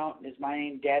Shashona? Is my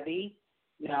name Debbie?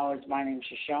 No. Is my name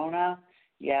Shashona?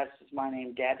 Yes. Is my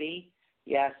name Debbie?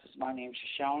 Yes. Is my name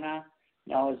Shashona?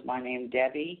 No. Is my name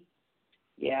Debbie?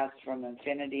 Yes. From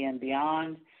infinity and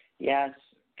beyond? Yes.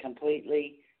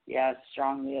 Completely? Yes.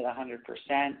 Strongly at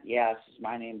 100%? Yes. Is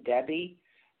my name Debbie?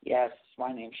 Yes. Is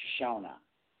my name Shashona?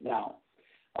 No.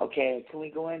 Okay, can we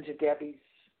go into Debbie's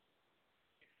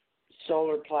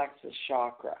solar plexus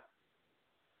chakra?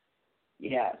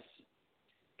 Yes.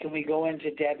 Can we go into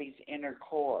Debbie's inner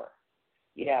core?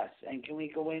 Yes. And can we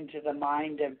go into the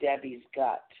mind of Debbie's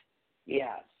gut?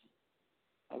 Yes.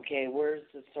 Okay, where's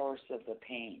the source of the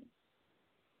pain?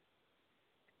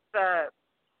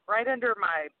 Right under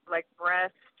my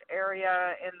breast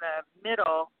area in the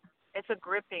middle, it's a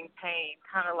gripping pain,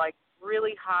 kind of like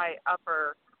really high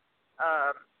upper,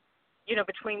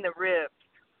 between the ribs.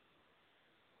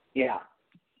 Yeah.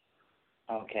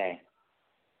 Okay.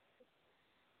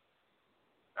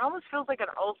 It almost feels like an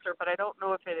ulcer, but I don't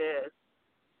know if it is.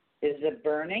 Is it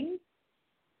burning?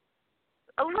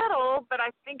 A little, but I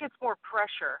think it's more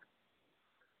pressure.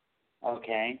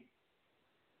 Okay.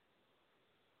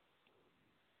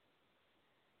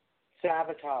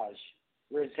 Sabotage,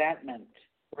 resentment,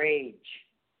 rage,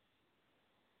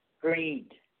 greed,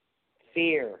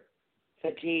 fear,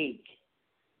 fatigue,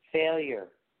 failure,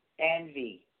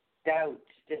 envy, doubt,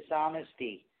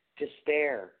 dishonesty,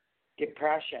 despair,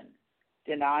 depression,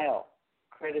 denial,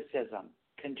 criticism,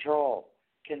 control,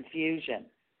 confusion,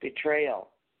 betrayal,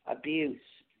 abuse,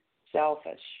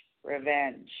 selfish,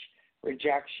 revenge,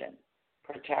 rejection,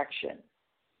 protection,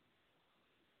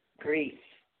 grief,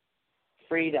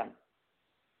 freedom,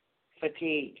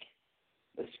 fatigue,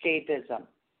 escapism,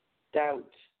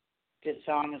 doubt,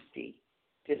 dishonesty,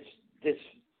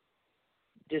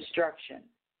 destruction,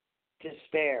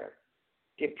 despair,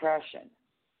 depression,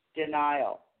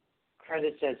 denial,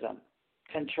 criticism,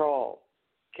 control,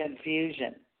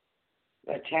 confusion,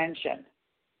 attention,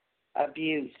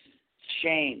 abuse,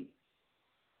 shame,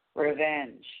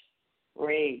 revenge,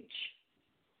 rage,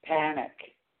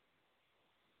 panic,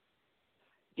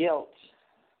 guilt,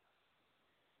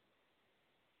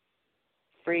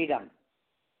 freedom,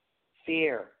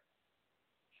 fear,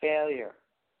 failure,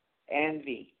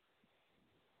 envy,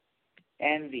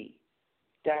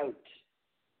 doubt,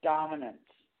 dominance,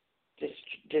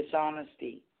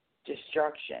 dishonesty,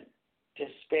 destruction,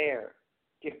 despair,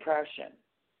 depression,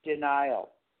 denial,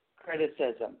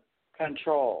 criticism,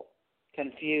 control,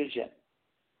 confusion,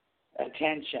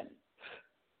 attention,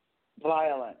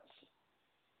 violence,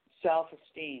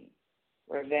 self-esteem,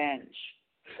 revenge,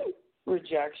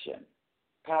 rejection,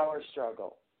 power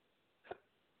struggle,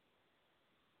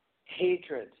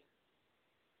 hatred,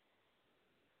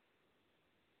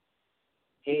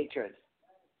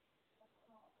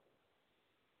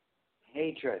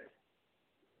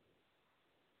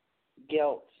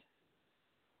 guilt,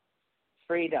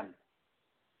 freedom,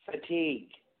 fatigue,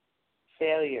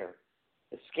 failure,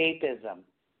 escapism,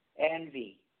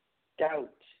 envy, doubt,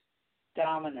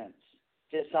 dominance,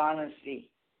 dishonesty,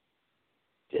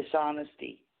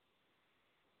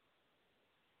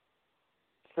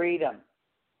 freedom,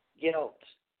 guilt,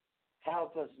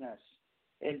 helplessness,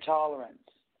 intolerance,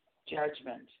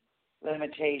 judgment,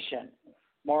 limitation,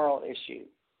 moral issue,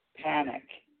 panic,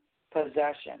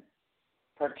 possession,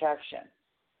 protection,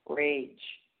 rage,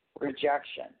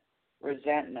 rejection,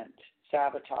 resentment,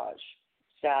 sabotage,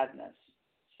 sadness,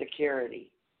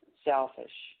 security,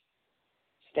 selfish,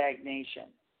 stagnation,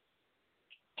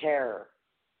 terror,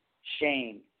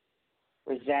 shame,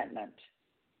 resentment,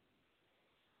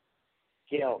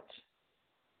 guilt,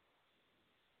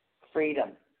 freedom,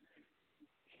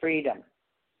 freedom,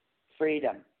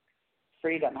 freedom,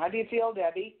 freedom. How do you feel,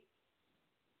 Debbie?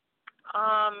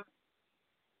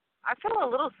 I feel a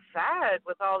little sad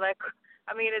with all that.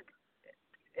 I mean,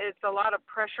 it's a lot of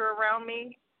pressure around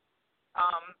me.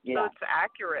 So it's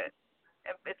accurate.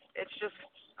 It's just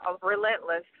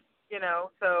relentless,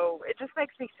 So it just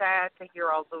makes me sad to hear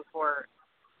all those words.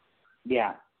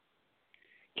 Yeah.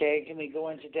 Okay, can we go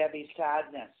into Debbie's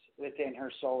sadness within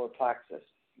her solar plexus?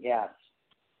 Yes.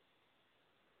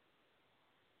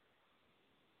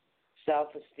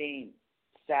 Self-esteem,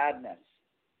 sadness,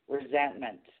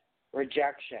 resentment,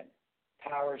 rejection,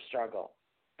 power struggle,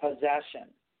 possession.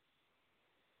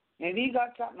 Maybe you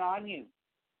got something on you.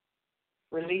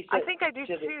 Release it. I think I do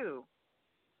too.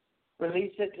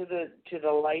 Release it to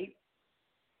the light.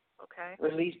 Okay.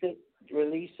 Release it.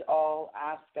 Release all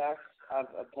aspects of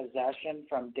a possession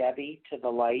from Debbie to the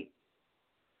light.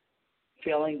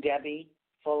 Feeling Debbie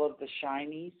full of the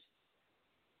shinies,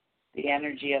 the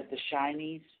energy of the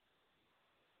shinies.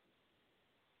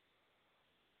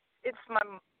 It's my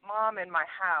mom in my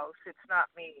house. It's not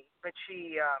me. But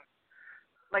she,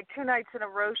 like 2 nights in a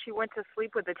row, she went to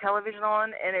sleep with the television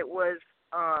on, and it was,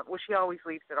 she always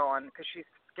leaves it on because she's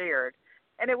scared.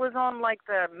 And it was on, like,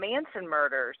 the Manson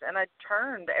murders, and I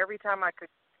turned every time I could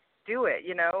do it,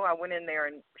 I went in there,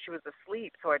 and she was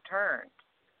asleep, so I turned.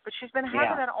 But she's been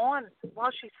having it on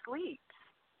while she sleeps.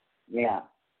 Yeah.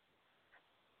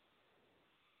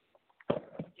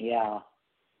 Yeah.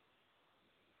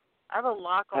 I have a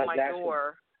lock on my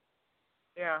door.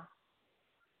 Yeah.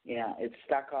 Yeah, it's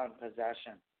stuck on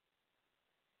possession.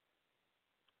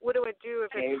 What do I do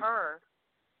if it's her?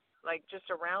 Like, just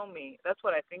around me. That's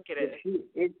what I think it is.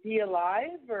 Is she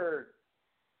alive, or?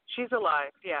 She's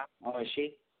alive, yeah. Oh, is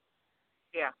she?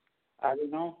 Yeah. I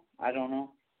don't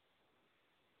know.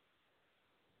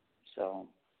 So,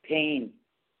 pain.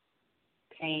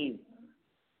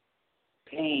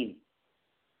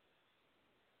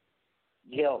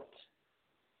 Guilt.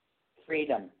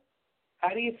 Freedom. How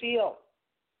do you feel?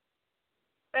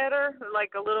 Better,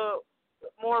 like a little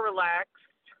more relaxed.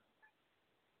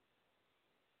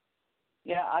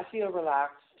 Yeah, I feel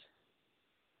relaxed.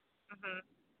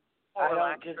 More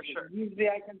relaxed, for sure. Usually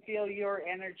I can feel your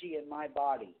energy in my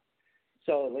body.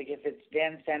 So, like, if it's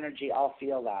dense energy, I'll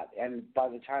feel that. And by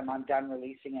the time I'm done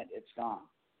releasing it, it's gone.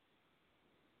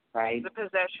 Right? The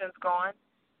possession's gone?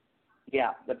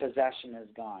 Yeah, the possession is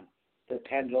gone. The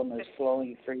pendulum is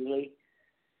flowing freely,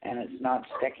 and it's not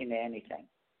sticking to anything.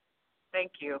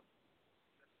 Thank you.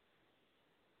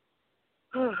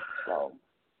 So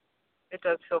it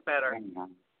does feel better.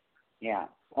 Yeah.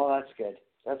 Well, that's good.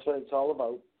 That's what it's all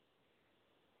about.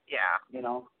 Yeah.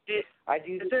 I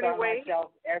do this on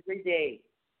myself every day.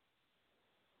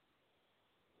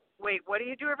 Wait, what do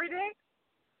you do every day?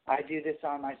 I do this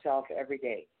on myself every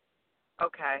day.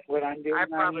 Okay. What I'm doing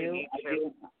on you, I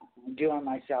do on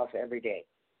myself every day.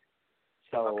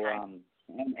 So, okay.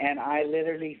 And I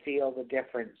literally feel the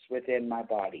difference within my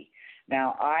body.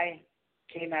 Now, I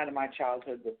came out of my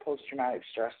childhood with post-traumatic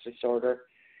stress disorder,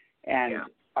 and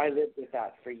I lived with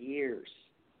that for years.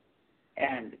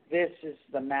 And this is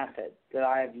the method that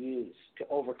I have used to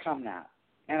overcome that.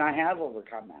 And I have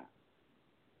overcome that.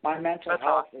 My mental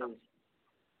health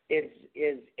is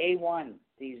A1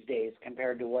 these days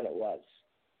compared to what it was.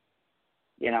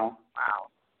 Wow.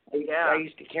 I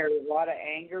used to carry a lot of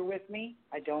anger with me.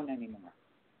 I don't anymore.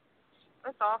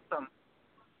 That's awesome.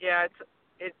 Yeah,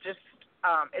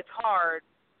 it's hard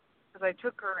because I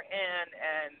took her in,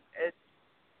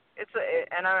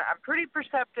 and I'm pretty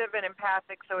perceptive and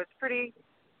empathic, so it's pretty,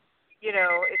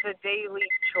 it's a daily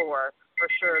chore for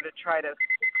sure to try to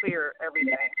clear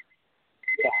everything.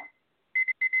 Yeah.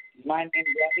 Is my name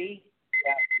Debbie?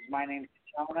 Yes. Is my name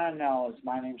Shashona? No. Is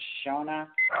my name Shashona?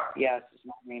 Yes. Is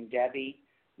my name Debbie?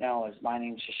 No. Is my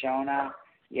name Shashona?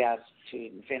 Yes. To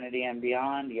infinity and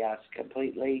beyond? Yes.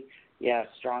 Completely? Yes.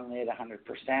 Strongly at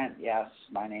 100%? Yes.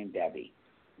 My name Debbie?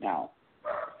 No.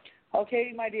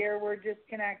 Okay, my dear, we're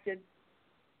disconnected.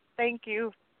 Thank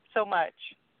you so much.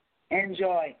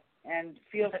 Enjoy, and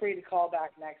feel free to call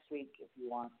back next week if you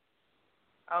want.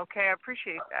 Okay, I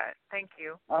appreciate that. Thank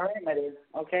you. All right, my dear.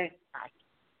 Okay. Bye.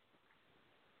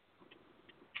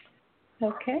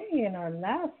 Okay, and our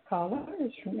last caller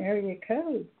is from area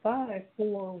code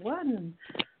 541.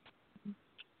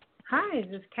 Hi, is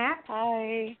this Kat?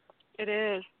 Hi, it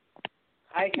is.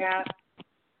 Hi, Kat.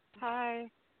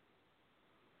 Hi.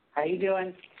 How you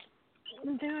doing?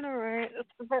 I'm doing all right. Just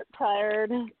a bit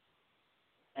tired. And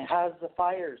how's the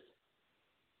fires?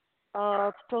 Oh,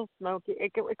 it's still smoky.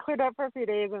 It cleared up for a few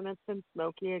days, and it's been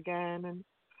smoky again. And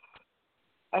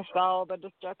I saw the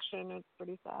destruction. It's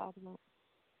pretty sad. Isn't it?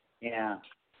 Yeah.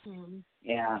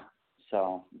 Yeah.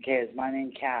 So, okay, is my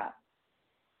name Kat?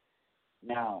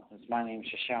 No. Is my name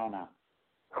Shashona?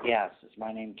 Yes. Is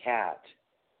my name Kat?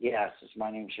 Yes. Is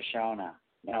my name Shashona?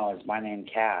 No. Is my name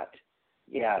Kat?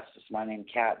 Yes. Is my name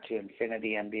Kat to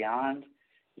infinity and beyond?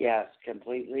 Yes.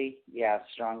 Completely? Yes.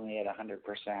 Strongly at 100%?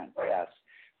 Yes.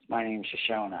 Is my name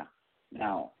Shashona?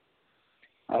 No.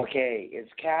 Okay. Is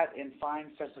Kat in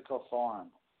fine physical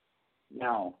form?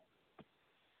 No.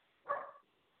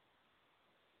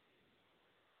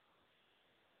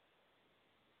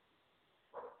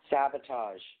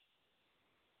 Sabotage.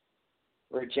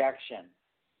 Rejection.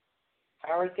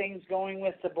 How are things going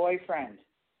with the boyfriend?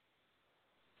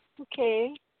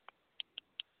 Okay.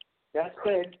 That's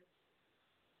good.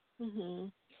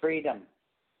 Mhm. Freedom.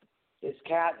 Is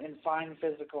Kat in fine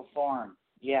physical form?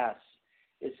 Yes.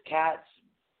 Is Kat's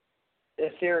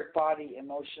etheric body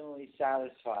emotionally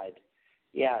satisfied?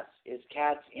 Yes. Is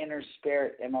Kat's inner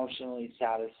spirit emotionally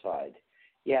satisfied?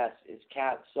 Yes. Is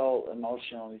Kat's soul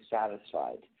emotionally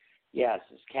satisfied? Yes.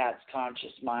 Is Kat's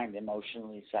conscious mind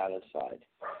emotionally satisfied?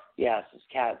 Yes. Is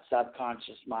Kat's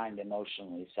subconscious mind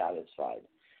emotionally satisfied?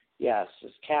 Yes.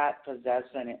 Does Kat possess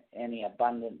any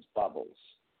abundance bubbles?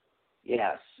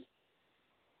 Yes.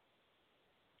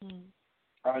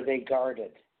 Are they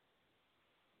guarded?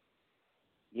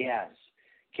 Yes.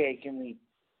 Okay, can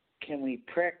we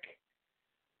prick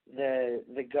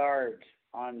the guard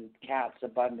on Kat's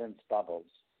abundance bubbles?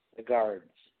 The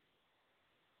guards.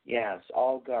 Yes,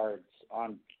 all guards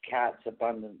on Kat's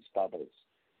abundance bubbles.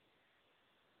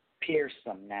 Pierce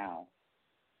them now.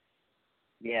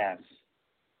 Yes.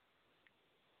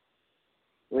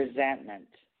 Resentment,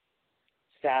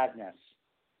 sadness,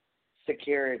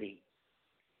 security,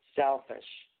 selfish,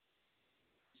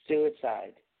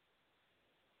 suicide,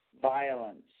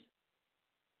 violence,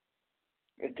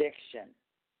 addiction,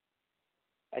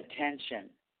 attention,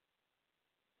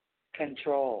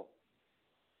 control,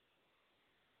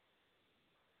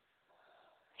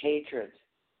 hatred,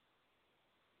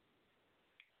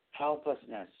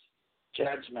 helplessness,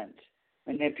 judgment,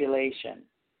 manipulation,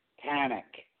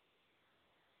 panic,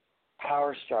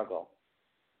 power struggle,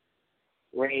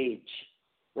 rage,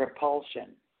 repulsion,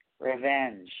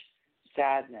 revenge,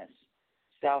 sadness,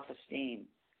 self-esteem,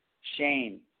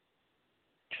 shame,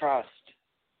 trust,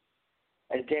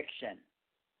 addiction,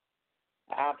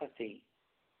 apathy,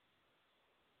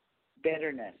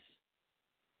 bitterness,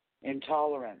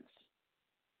 intolerance,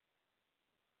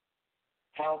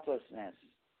 helplessness,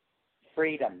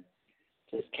 freedom.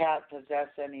 Does Kat possess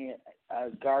any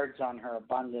guards on her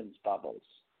abundance bubbles?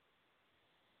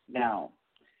 No.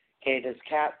 Okay, does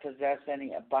Kat possess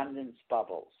any abundance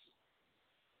bubbles?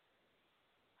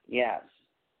 Yes.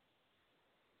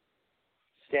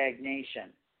 Stagnation,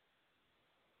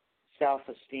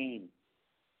 self-esteem,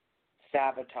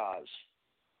 sabotage,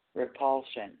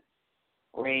 repulsion,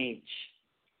 rage,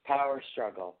 power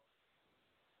struggle,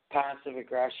 passive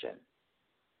aggression,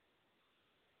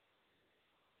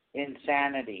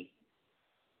 insanity,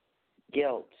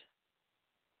 guilt,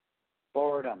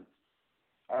 boredom,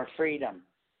 or freedom.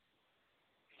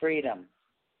 Freedom.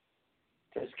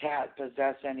 Does Kat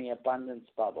possess any abundance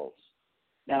bubbles?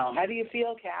 Now, how do you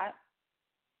feel, Kat?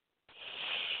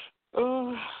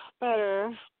 Oh,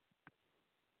 better.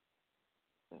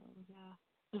 So,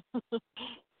 yeah.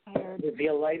 Tired. You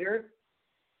feel lighter?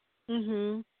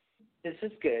 Mhm. This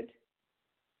is good.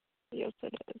 Yes,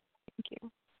 it is. Thank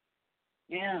you.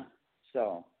 Yeah.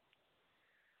 So,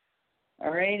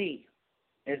 alrighty.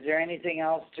 Is there anything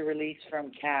else to release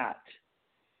from Kat?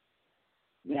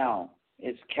 No.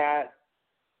 Is Kat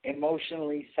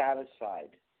emotionally satisfied?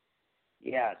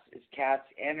 Yes. Is Kat's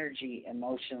energy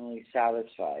emotionally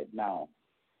satisfied? No.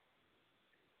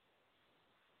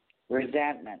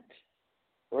 Resentment,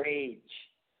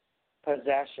 rage,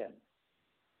 possession,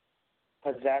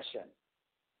 possession,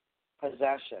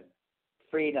 possession,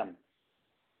 freedom,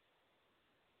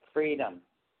 freedom,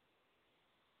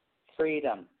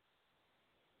 freedom,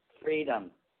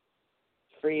 freedom,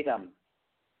 freedom,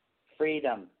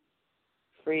 freedom,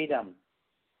 freedom,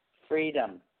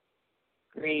 freedom,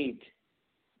 greed,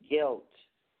 guilt,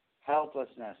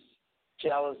 helplessness,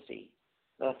 jealousy,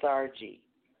 lethargy,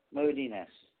 moodiness,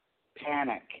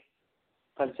 panic,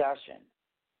 possession,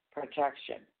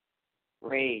 protection,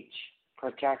 rage,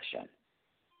 protection,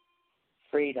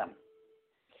 freedom,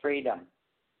 freedom,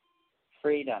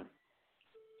 freedom,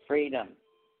 freedom,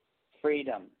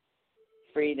 freedom,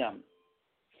 freedom,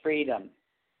 freedom,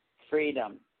 freedom,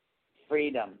 freedom,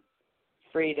 freedom,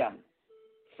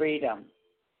 freedom,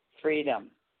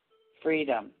 freedom,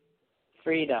 freedom,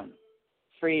 freedom,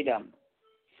 freedom,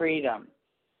 freedom,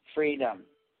 freedom,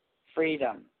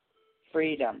 freedom,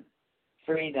 freedom,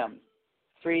 freedom,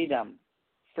 freedom,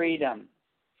 freedom,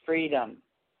 freedom,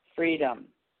 freedom,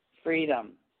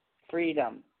 freedom,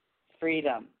 freedom,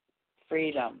 freedom,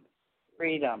 freedom,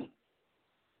 freedom,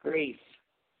 grief,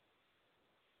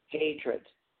 hatred,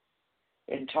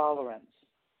 intolerance,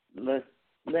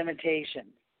 limitation,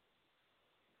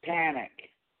 panic,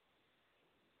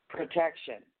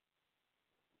 protection,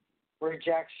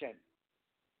 rejection,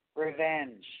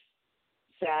 revenge,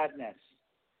 sadness,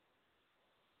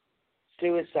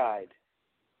 suicide,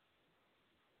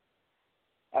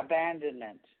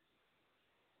 abandonment,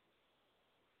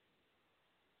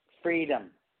 freedom,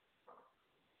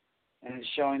 and it's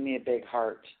showing me a big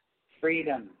heart.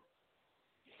 Freedom,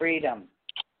 freedom,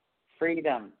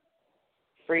 freedom,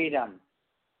 freedom,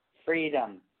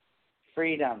 freedom,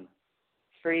 freedom,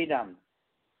 freedom,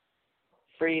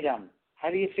 freedom. How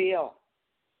do you feel?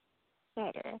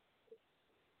 Better.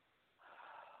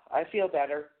 I feel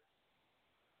better.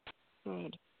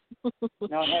 Good.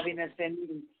 No heaviness in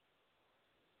me.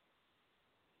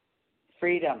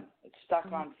 Freedom. It's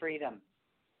stuck on freedom.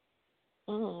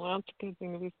 Oh, that's a good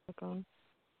thing to be stuck on.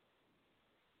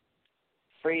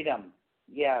 Freedom.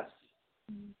 Yes.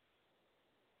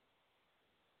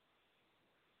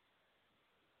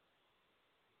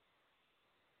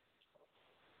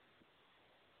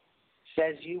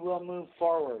 Says you will move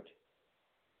forward.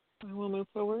 I will move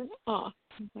forward. Oh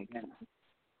my Yeah. God.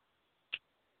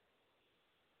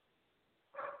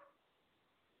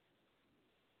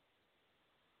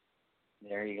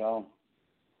 There you go.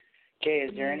 Okay,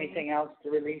 is there anything else to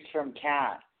release from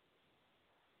Kat?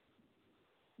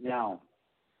 No.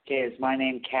 Okay, is my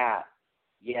name Kat?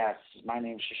 Yes. Is my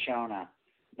name Shashona?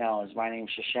 No. Is my name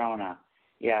Shashona?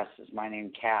 Yes. Is my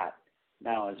name Kat?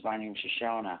 No. Is my name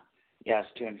Shashona? Yes.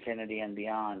 To infinity and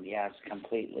beyond. Yes.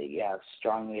 Completely. Yes.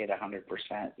 Strongly at 100%.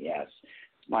 Yes.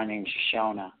 Is my name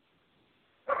Shashona?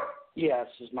 Yes.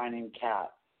 Is my name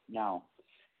Kat? No.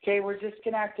 Okay, we're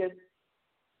disconnected.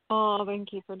 Oh,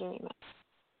 thank you for doing that.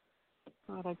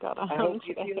 God, I got I hope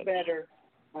you feel better.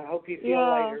 I hope you feel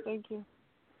lighter. Thank you.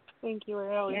 Thank you.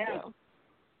 I always do.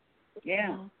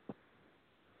 Yeah.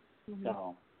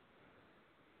 Mm-hmm.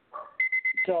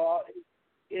 So,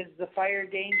 is the fire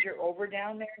danger over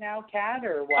down there now, Kat,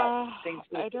 or what?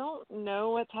 I don't know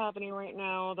what's happening right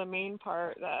now. The main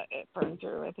part that it burned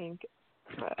through, I think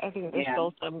there's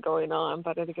still some going on,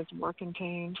 but I think it's more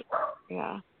contained.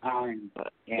 Yeah.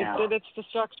 But it did its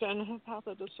destruction. Its path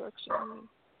of destruction.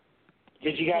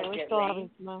 Did you guys get rain? Having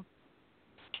snow.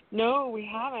 No, we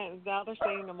haven't. Now they're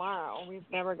saying tomorrow. We've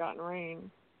never gotten rain.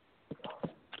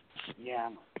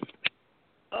 Yeah.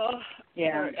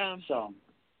 So.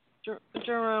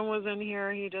 Jerome was in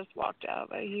here. He just walked out,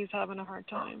 but he's having a hard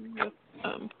time with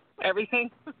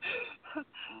everything.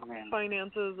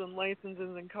 Finances and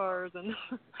licenses and cars, and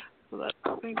so that's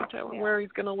thing to tell him where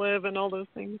he's going to live and all those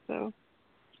things. So.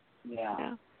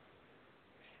 Yeah.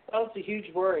 Well, it's a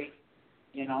huge worry,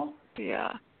 you know.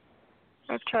 Yeah.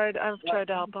 I've tried to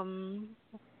help him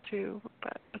too,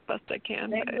 but as best I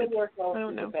can. Things will work out I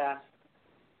don't know. The best.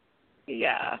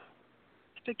 Yeah.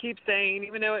 To keep saying,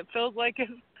 even though it feels like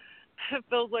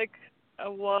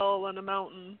a wall and a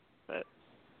mountain, but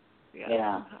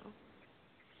yeah.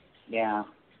 Yeah.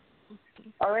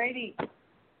 Alrighty.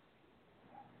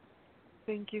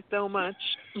 Thank you so much.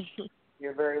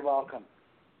 You're very welcome.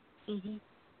 Mhm.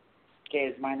 Okay,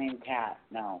 is my name Kat?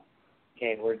 No.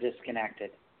 Okay, we're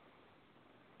disconnected.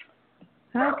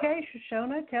 Okay,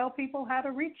 Shashona, tell people how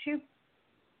to reach you.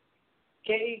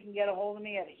 Okay, you can get a hold of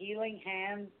me at Healing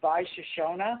Hands by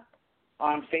Shashona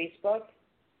on Facebook.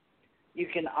 You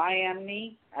can IM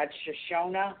me at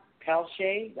Shashona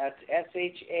Pelche. That's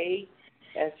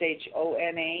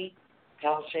SHASHONA.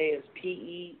 Pelche is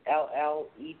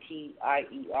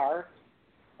PELLETIER.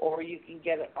 Or you can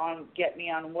get me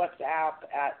on WhatsApp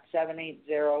at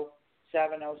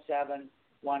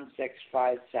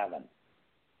 780-707-1657.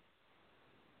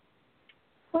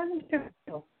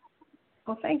 Wonderful.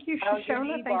 Well, thank you,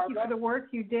 Shashona. Thank you for the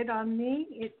work you did on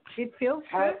me. It feels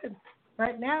good.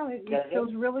 Right now, it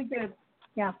feels really good.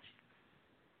 Yeah.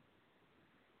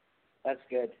 That's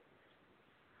good.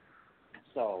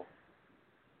 So,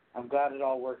 I'm glad it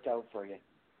all worked out for you.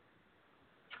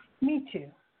 Me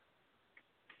too.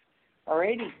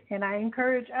 Alrighty. And I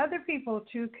encourage other people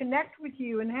to connect with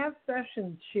you and have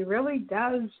sessions. She really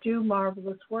does do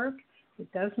marvelous work.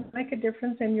 It does make a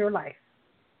difference in your life.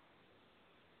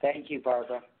 Thank you,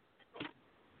 Barbara.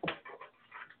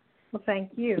 Well,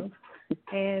 thank you.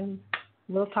 And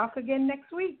we'll talk again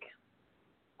next week.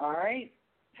 All right.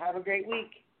 Have a great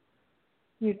week.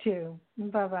 You too.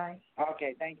 Bye-bye.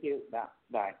 Okay, thank you.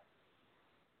 Bye.